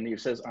 And he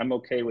says, I'm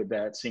okay with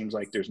that. Seems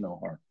like there's no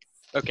harm.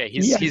 Okay,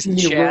 He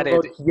chatted.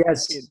 wrote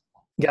yes,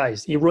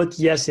 guys. He wrote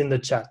yes in the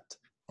chat.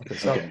 Okay,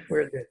 so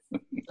we're good.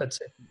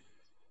 That's it.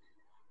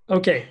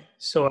 Okay,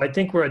 so I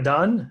think we're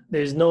done.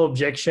 There's no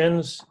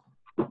objections.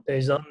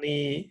 There's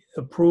only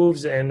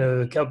approves and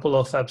a couple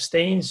of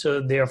abstains. So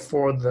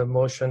therefore, the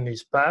motion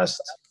is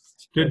passed.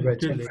 Did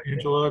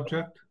Angela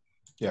object?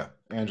 Yeah,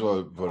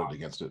 Angela voted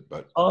against it,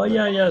 but. Oh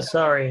yeah,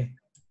 sorry.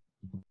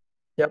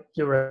 Yep,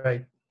 you're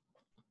right.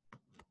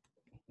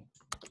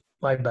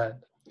 My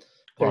bad.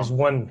 There's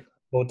one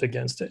vote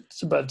against it,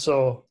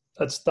 so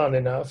that's not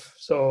enough.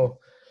 So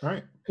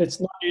right.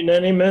 It's not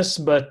unanimous,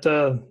 but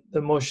the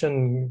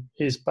motion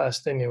is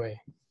passed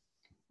anyway.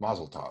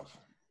 Mazel tov.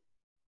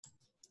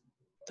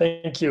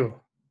 Thank you.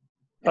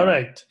 All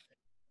right.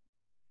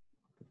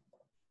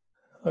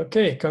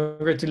 Okay,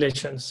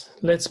 congratulations.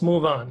 Let's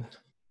move on.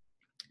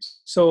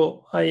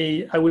 So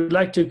I would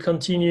like to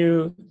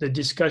continue the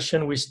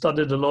discussion. We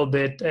started a little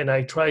bit, and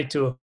I try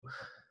to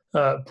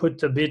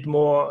put a bit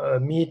more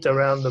meat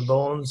around the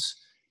bones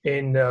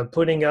in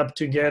putting up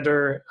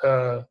together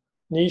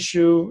an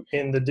issue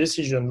in the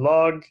decision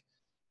log,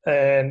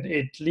 and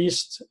it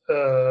lists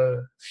a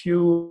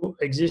few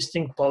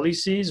existing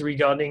policies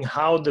regarding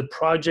how the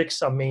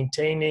projects are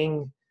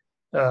maintaining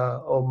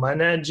or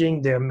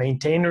managing their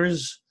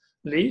maintainers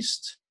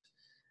list.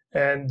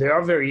 And there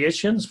are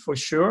variations for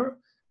sure.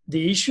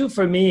 The issue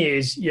for me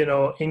is,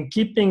 in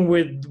keeping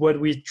with what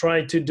we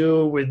try to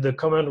do with the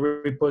common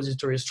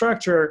repository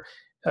structure,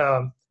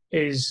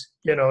 is,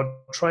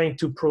 trying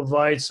to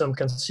provide some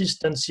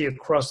consistency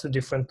across the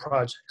different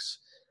projects.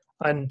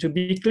 And to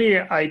be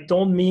clear, I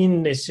don't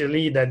mean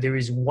necessarily that there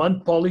is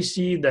one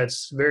policy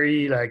that's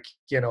very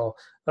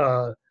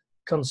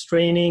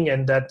constraining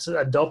and that's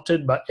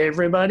adopted by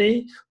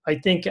everybody. I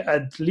think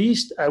at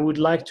least I would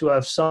like to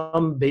have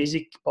some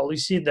basic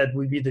policy that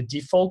would be the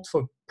default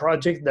for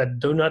projects that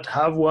do not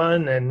have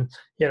one, and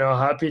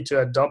happy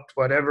to adopt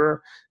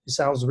whatever. It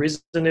sounds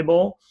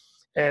reasonable,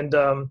 and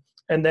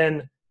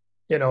then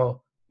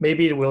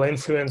maybe it will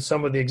influence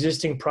some of the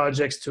existing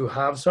projects to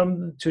have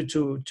some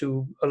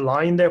to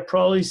align their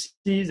policies,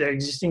 their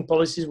existing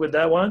policies with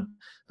that one.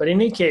 But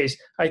in any case,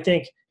 I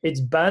think it's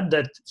bad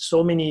that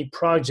so many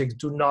projects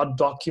do not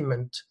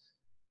document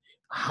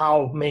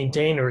how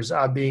maintainers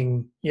are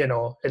being,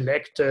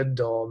 elected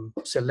or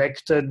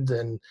selected,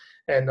 and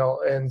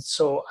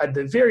so at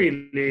the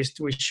very least,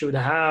 we should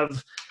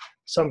have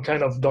some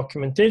kind of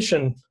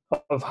documentation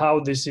of how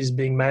this is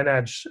being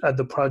managed at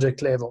the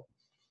project level.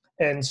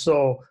 And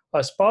so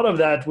as part of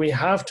that, we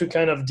have to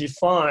kind of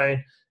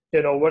define,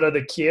 what are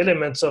the key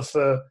elements of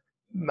a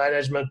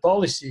management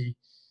policy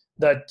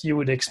that you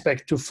would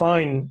expect to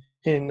find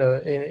in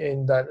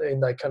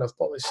that kind of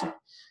policy.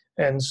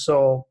 And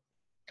so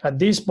at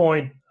this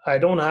point, I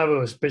don't have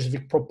a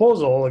specific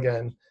proposal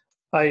again.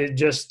 I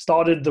just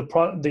started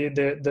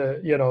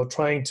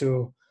trying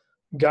to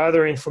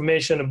gather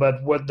information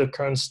about what the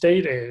current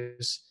state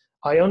is.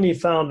 I only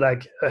found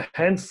like a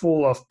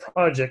handful of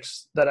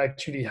projects that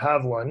actually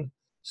have one.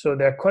 So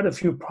there are quite a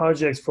few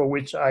projects for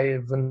which I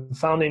haven't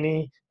found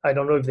any. I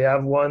don't know if they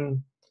have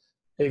one.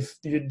 If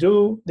you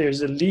do,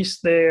 there's a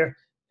list there.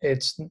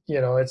 It's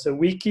a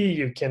wiki.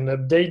 You can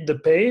update the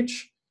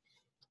page,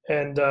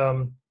 and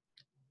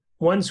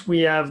once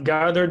we have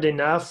gathered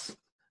enough,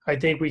 I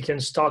think we can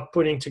start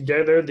putting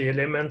together the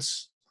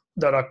elements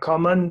that are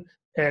common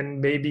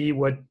and maybe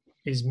what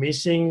is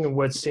missing,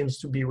 what seems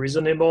to be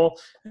reasonable,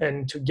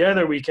 and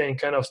together we can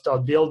kind of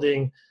start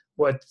building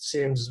what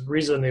seems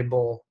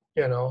reasonable,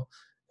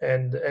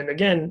 and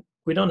again,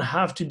 we don't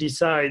have to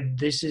decide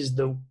this is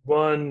the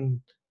one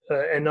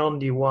and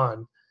only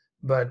one,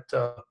 but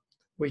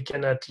we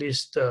can at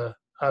least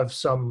have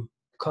some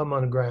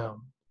common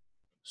ground.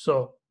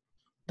 So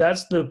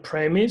that's the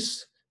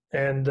premise,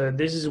 and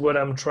this is what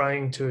I'm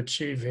trying to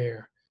achieve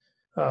here.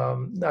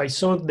 I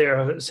saw there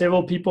are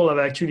several people have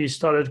actually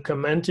started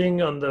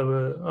commenting on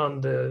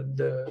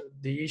the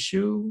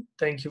issue.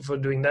 Thank you for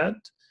doing that.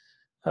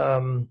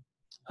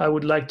 I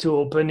would like to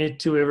open it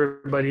to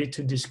everybody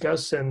to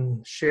discuss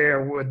and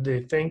share what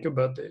they think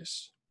about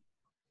this.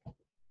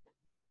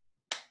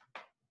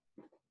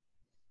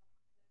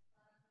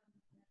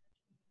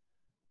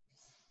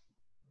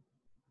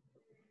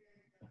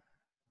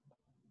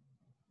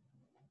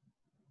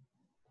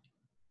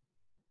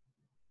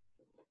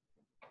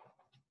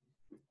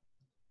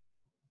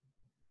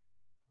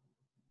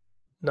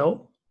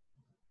 No?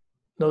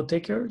 No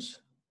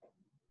takers?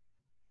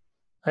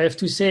 I have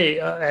to say,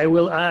 I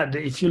will add,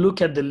 if you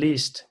look at the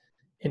list,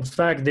 in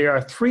fact, there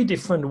are 3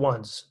 different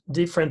ones,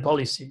 different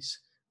policies.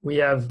 We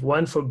have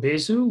one for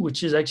Bezu,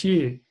 which is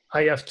actually,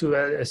 I have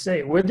to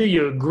say, whether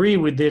you agree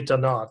with it or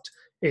not,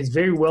 it's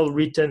very well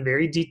written,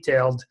 very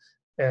detailed,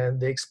 and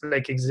they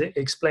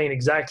explain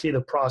exactly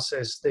the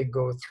process they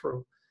go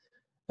through.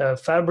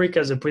 Fabric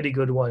has a pretty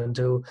good one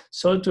too.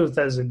 Sawtooth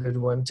has a good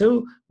one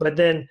too. But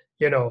then,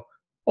 you know,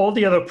 all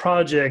the other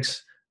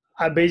projects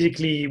are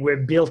basically were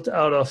built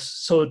out of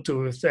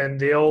Sawtooth, and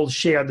they all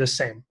share the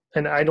same.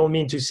 And I don't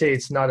mean to say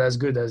it's not as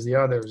good as the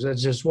others. I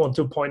just want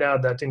to point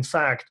out that, in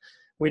fact,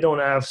 we don't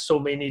have so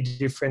many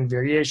different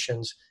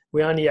variations.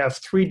 We only have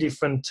 3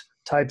 different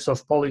types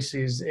of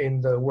policies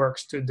in the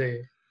works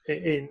today,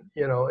 in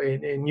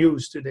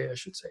use today, I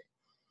should say.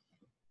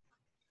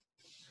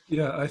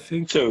 Yeah, I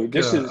think so.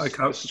 This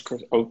is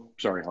Chris. Oh,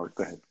 sorry, Hart.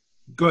 Go ahead.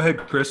 Go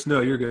ahead, Chris.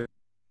 No, you're good.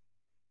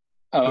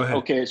 Go ahead.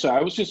 Okay, so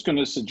I was just going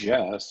to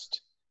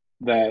suggest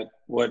that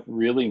what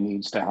really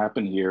needs to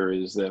happen here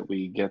is that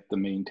we get the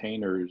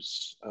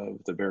maintainers of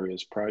the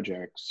various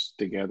projects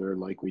together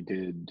like we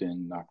did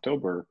in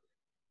October,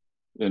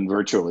 and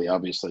virtually,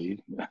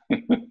 obviously,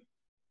 and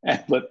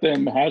let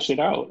them hash it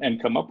out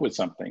and come up with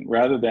something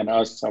rather than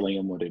us telling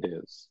them what it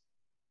is.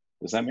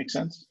 Does that make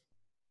sense?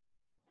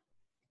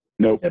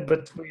 Nope. Yeah,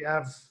 but we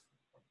have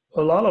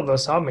a lot of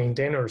us are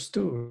maintainers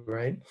too,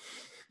 right?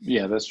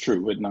 Yeah, that's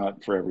true, but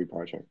not for every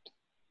project.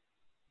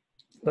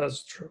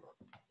 That's true.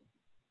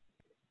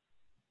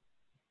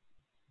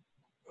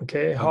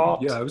 Okay,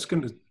 Hart. Yeah, I was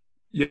gonna.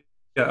 Yeah,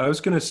 I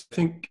was gonna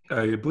think.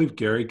 I believe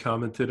Gary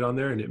commented on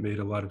there, and it made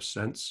a lot of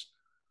sense.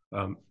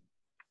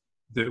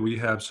 That we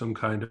have some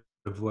kind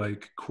of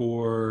like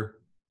core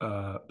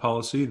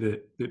policy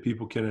that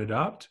people can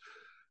adopt.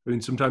 I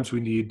mean, sometimes we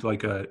need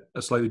like a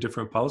slightly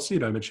different policy,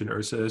 and I mentioned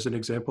Ursa as an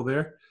example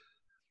there,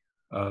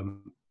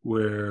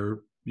 where,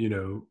 you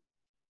know,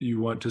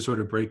 you want to sort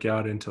of break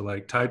out into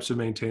like types of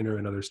maintainer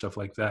and other stuff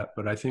like that.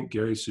 But I think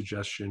Gary's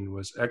suggestion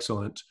was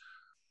excellent.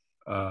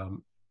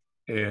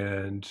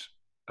 And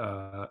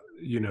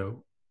you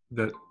know,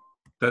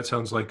 that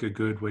sounds like a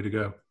good way to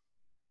go.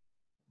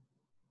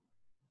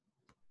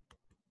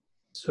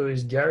 So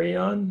is Gary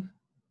on?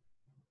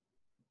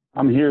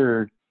 I'm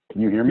here.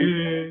 Can you hear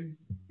me?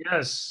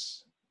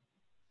 Yes.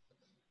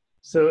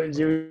 So do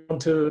you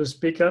want to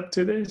speak up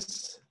to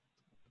this?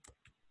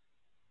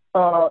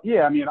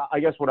 Yeah, I mean, I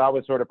guess what I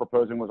was sort of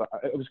proposing was,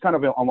 it was kind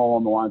of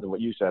along the lines of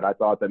what you said. I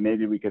thought that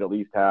maybe we could at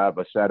least have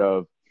a set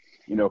of,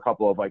 you know, a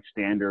couple of like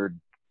standard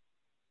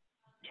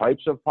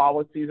types of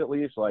policies, at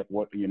least, like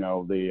what, you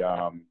know, the,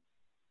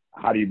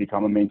 how do you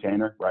become a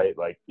maintainer, right?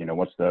 Like, you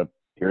know,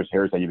 here's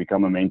how you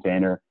become a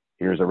maintainer.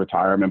 Here's a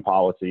retirement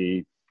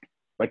policy.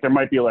 Like there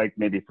might be like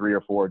maybe 3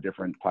 or 4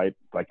 different types,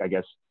 like I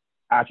guess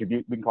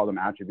attributes, we can call them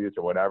attributes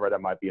or whatever,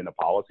 that might be in the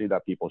policy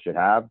that people should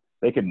have.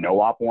 They could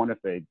no-op one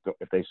if they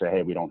say,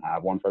 hey, we don't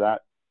have one for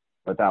that.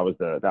 But that was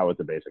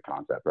the basic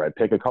concept, right?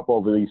 Pick a couple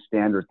of these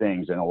standard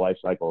things in a life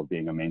cycle of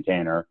being a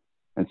maintainer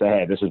and say,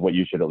 hey, this is what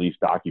you should at least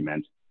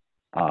document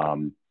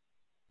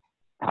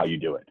how you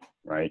do it,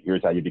 right?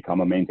 Here's how you become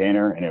a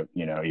maintainer, and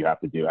you know, you have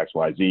to do X,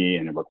 Y, Z,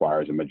 and it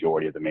requires a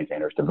majority of the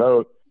maintainers to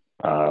vote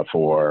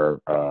for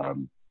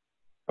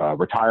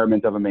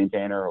retirement of a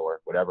maintainer, or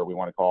whatever we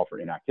want to call for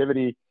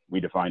inactivity. We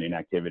define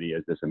inactivity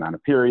as this amount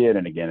of period,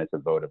 and again, it's a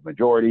vote of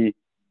majority.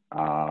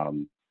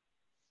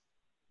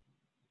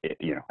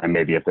 You know, and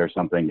maybe if there's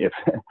something, if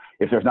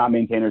there's not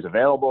maintainers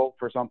available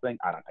for something,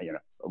 I don't, you know,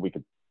 we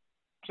could.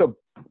 So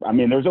I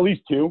mean, there's at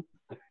least 2: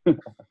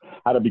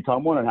 how to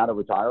become one and how to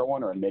retire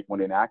one or make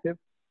one inactive.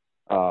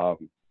 That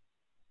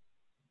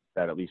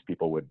at least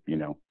people would, you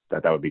know,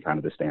 that would be kind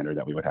of the standard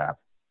that we would have.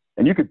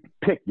 And you could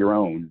pick your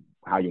own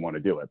how you want to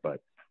do it, but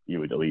you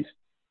would at least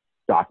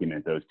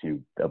document those 2,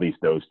 at least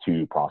those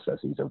 2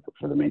 processes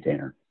for the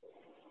maintainer.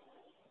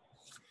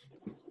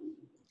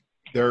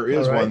 There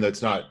is one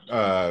that's not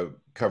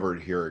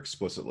covered here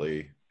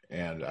explicitly,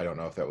 and I don't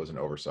know if that was an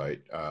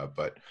oversight,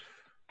 but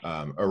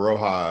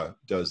Aroha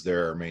does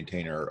their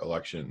maintainer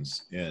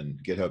elections in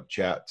GitHub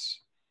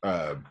chats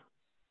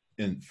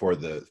for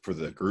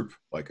the group,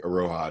 like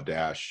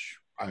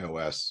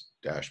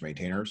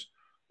Aroha-iOS-maintainers.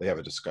 They have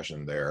a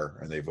discussion there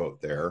and they vote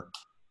there.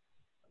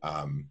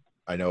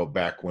 I know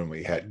back when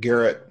we had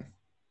Garrett,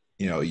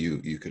 you know,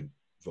 you could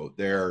vote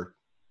there.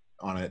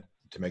 on it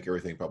to make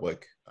everything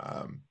public.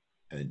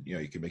 And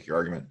you can make your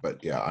argument,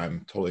 but yeah,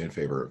 I'm totally in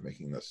favor of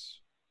making this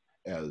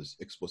as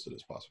explicit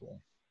as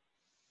possible.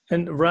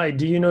 And right,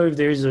 do you know if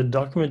there's a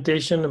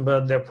documentation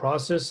about their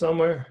process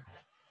somewhere?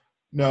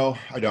 No,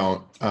 I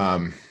don't.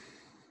 Do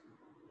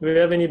we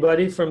have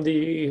anybody from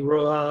the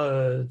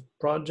Roha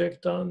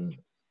project on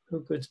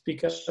who could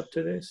speak up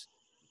to this?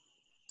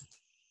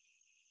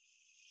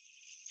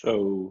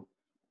 So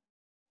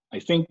I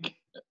think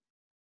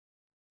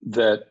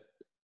that,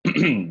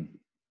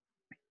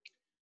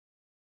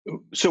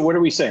 so what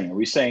are we saying? Are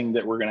we saying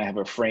that we're going to have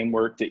a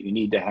framework that you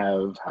need to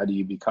have? How do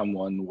you become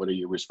one? What are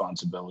your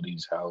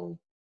responsibilities? How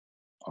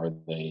are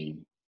they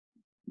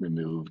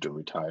removed or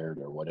retired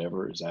or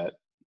whatever? Is that?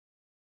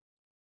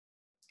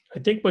 I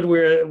think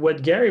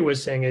what Gary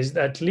was saying is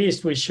at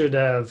least we should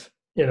have,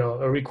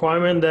 a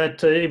requirement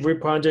that every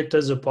project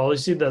has a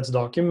policy that's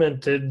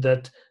documented,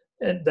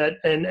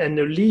 and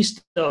a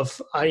list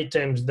of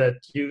items that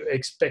you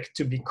expect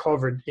to be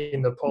covered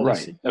in the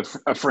policy. Right,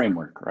 a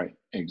framework, right,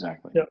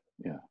 exactly. Yep.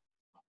 Yeah.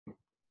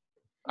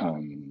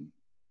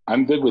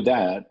 I'm good with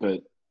that,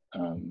 but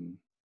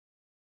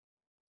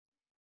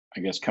I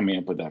guess coming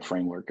up with that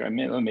framework,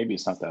 maybe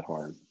it's not that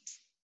hard.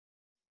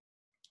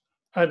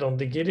 I don't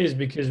think it is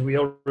because we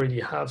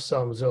already have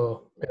some,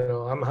 so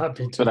I'm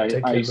happy to But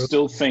take a I look.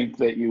 still think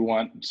that you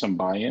want some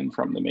buy-in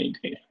from the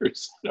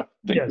maintainers. I don't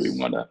think we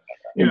want to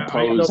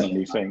impose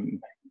anything.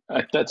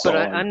 That's but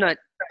all. I'm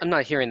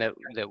not hearing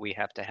that we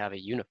have to have a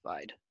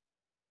unified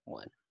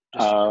one.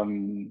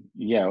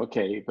 Yeah,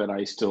 okay, but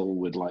I still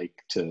would like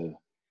to.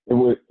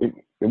 It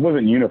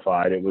wasn't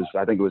unified.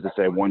 I think it was to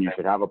say, one, you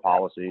should have a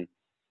policy.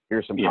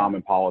 Here's some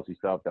common policy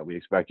stuff that we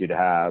expect you to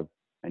have,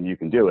 and you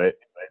can do it.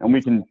 And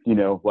we can,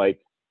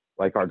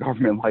 like our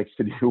government likes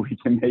to do, we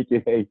can make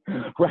it a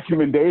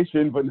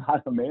recommendation, but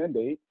not a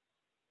mandate.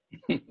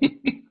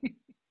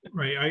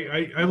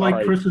 Right. I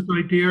like Chris's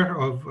idea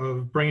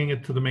of bringing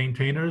it to the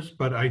maintainers,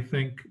 but I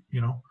think,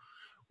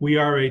 we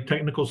are a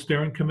technical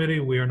steering committee.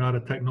 We are not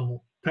a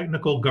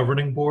technical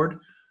governing board.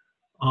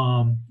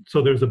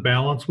 So there's a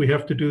balance we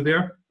have to do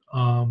there.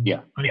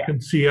 I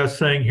can see us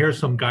saying, here's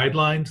some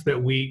guidelines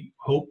that we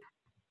hope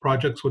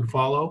projects would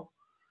follow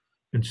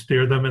and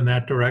steer them in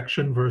that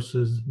direction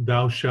versus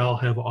thou shall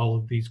have all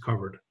of these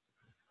covered.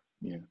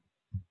 Yeah.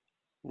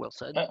 Well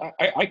said.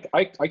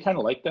 I kind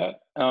of like that.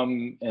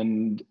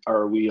 And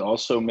are we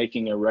also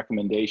making a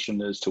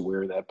recommendation as to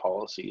where that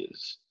policy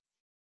is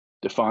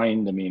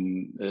defined? I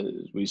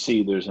mean, we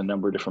see there's a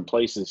number of different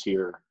places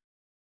here.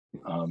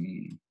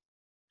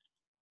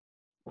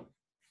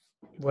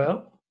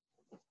 Well,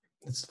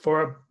 it's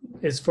for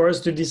us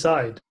to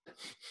decide.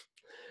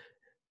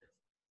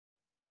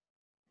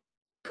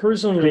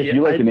 Personally,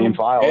 you like the name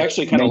file. I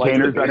actually kind of like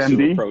the basic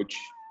MD approach.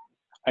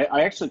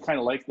 I actually kind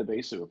of like the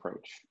basic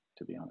approach,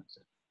 to be honest.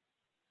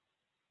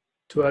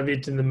 To have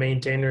it in the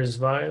maintainers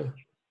file?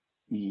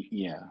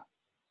 Yeah,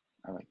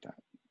 I like that.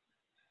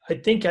 I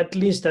think at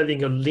least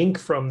having a link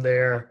from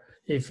there,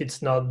 if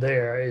it's not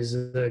there, is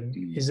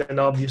an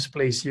obvious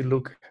place you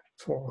look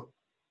for.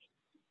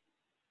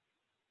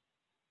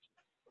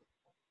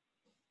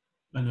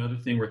 Another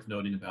thing worth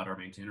noting about our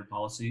maintainer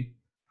policy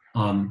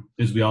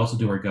is we also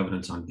do our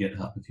governance on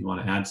GitHub. If you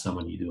want to add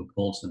someone, you do a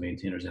poll to the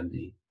maintainers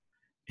MD.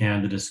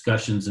 And the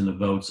discussions and the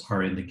votes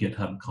are in the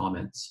GitHub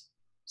comments.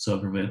 So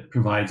it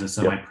provides a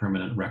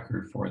semi-permanent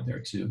record for it there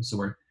too. So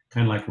we're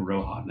kind of like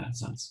Roha in that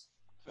sense.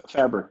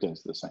 Fabric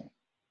does the same.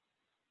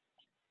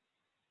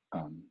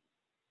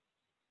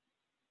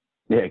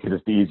 Yeah, because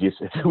it's the easiest.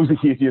 It was the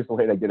easiest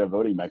way to get a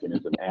voting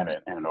mechanism and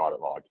an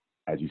audit log,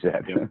 as you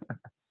said.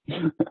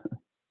 Yep.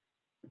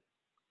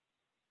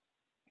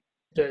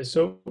 Yeah,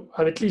 so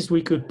at least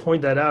we could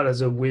point that out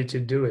as a way to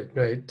do it,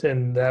 right?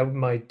 And that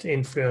might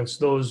influence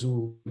those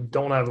who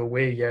don't have a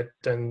way yet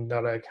and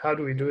are like, how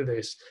do we do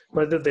this?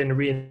 Rather than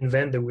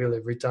reinvent the wheel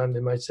every time, they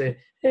might say,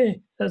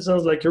 hey, that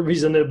sounds like a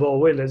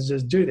reasonable way, let's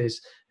just do this.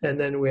 And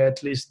then we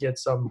at least get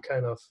some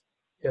kind of,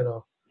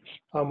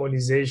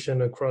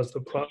 harmonization across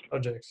the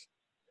projects.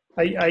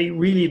 I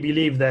really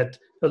believe that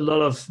a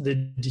lot of the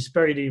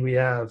disparity we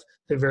have,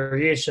 the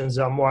variations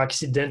are more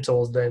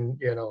accidental than,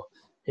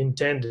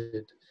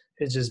 intended.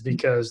 It's just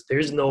because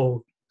there's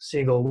no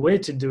single way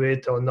to do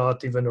it or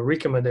not even a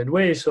recommended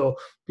way. So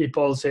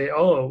people say,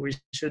 oh, we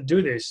should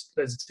do this.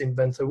 Let's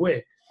invent a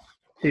way.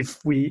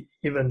 If we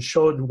even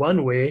showed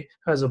one way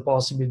as a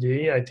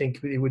possibility, I think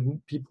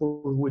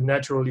people would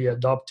naturally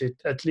adopt it,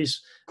 at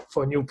least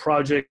for new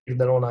projects that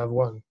don't have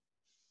one.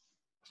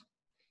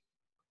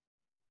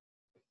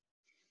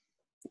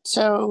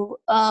 So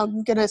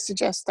I'm going to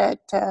suggest that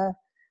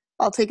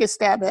I'll take a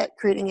stab at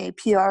creating a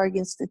PR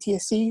against the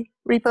TSC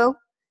repo,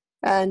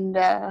 and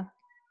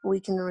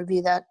we can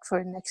review that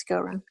for the next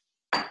go-around.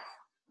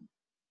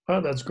 Oh,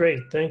 that's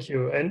great. Thank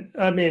you. And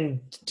I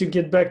mean, to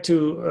get back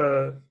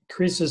to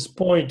Chris's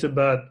point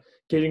about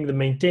getting the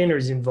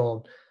maintainers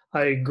involved,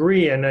 I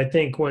agree. And I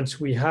think once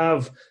we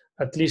have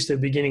at least the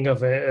beginning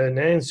of an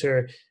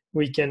answer,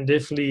 we can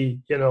definitely,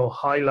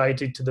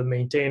 highlight it to the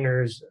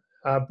maintainers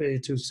happy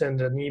to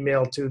send an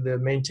email to the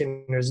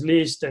maintainers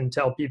list and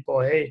tell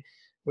people, hey,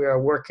 we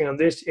are working on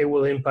this. It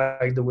will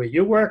impact the way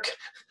you work.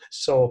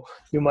 So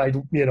you might,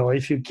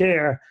 if you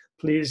care,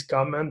 please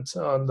comment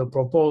on the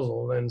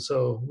proposal. And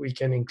so we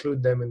can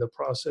include them in the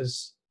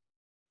process.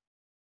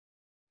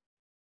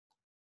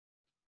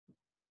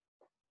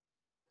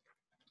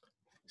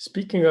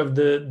 Speaking of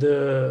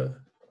the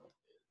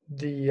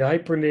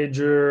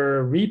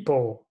Hyperledger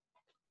repo,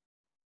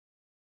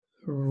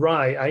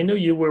 right? I know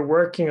you were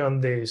working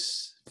on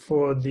this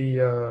for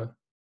the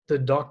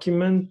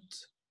document,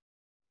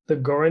 the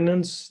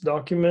governance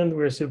document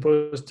we're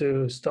supposed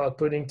to start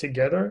putting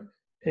together.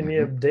 Any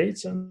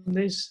updates on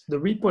this? The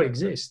repo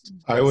exists.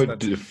 I would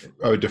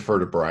defer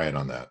to Brian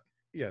on that.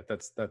 Yeah,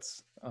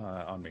 that's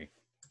on me.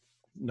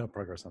 No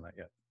progress on that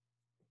yet.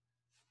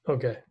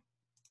 Okay.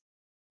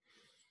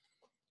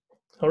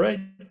 All right.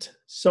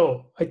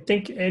 So I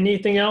think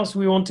anything else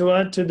we want to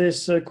add to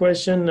this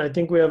question? I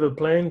think we have a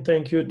plan.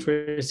 Thank you,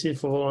 Tracy,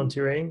 for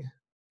volunteering.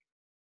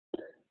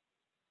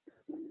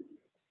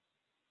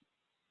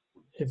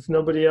 If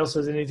nobody else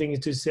has anything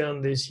to say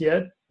on this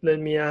yet, let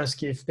me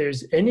ask if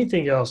there's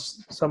anything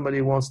else somebody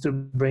wants to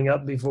bring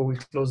up before we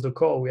close the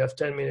call. We have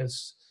 10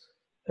 minutes,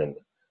 and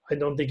I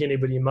don't think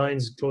anybody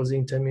minds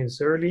closing 10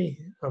 minutes early.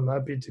 I'm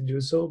happy to do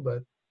so,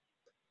 but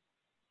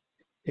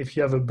if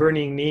you have a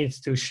burning need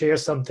to share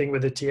something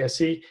with the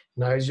TSC,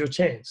 now is your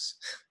chance.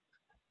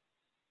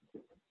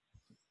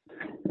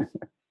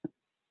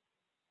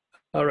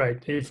 All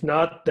right. If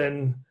not,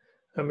 then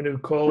I'm going to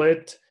call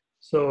it.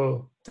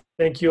 So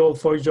thank you all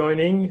for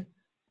joining,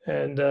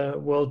 and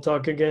we'll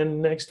talk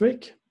again next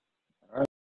week.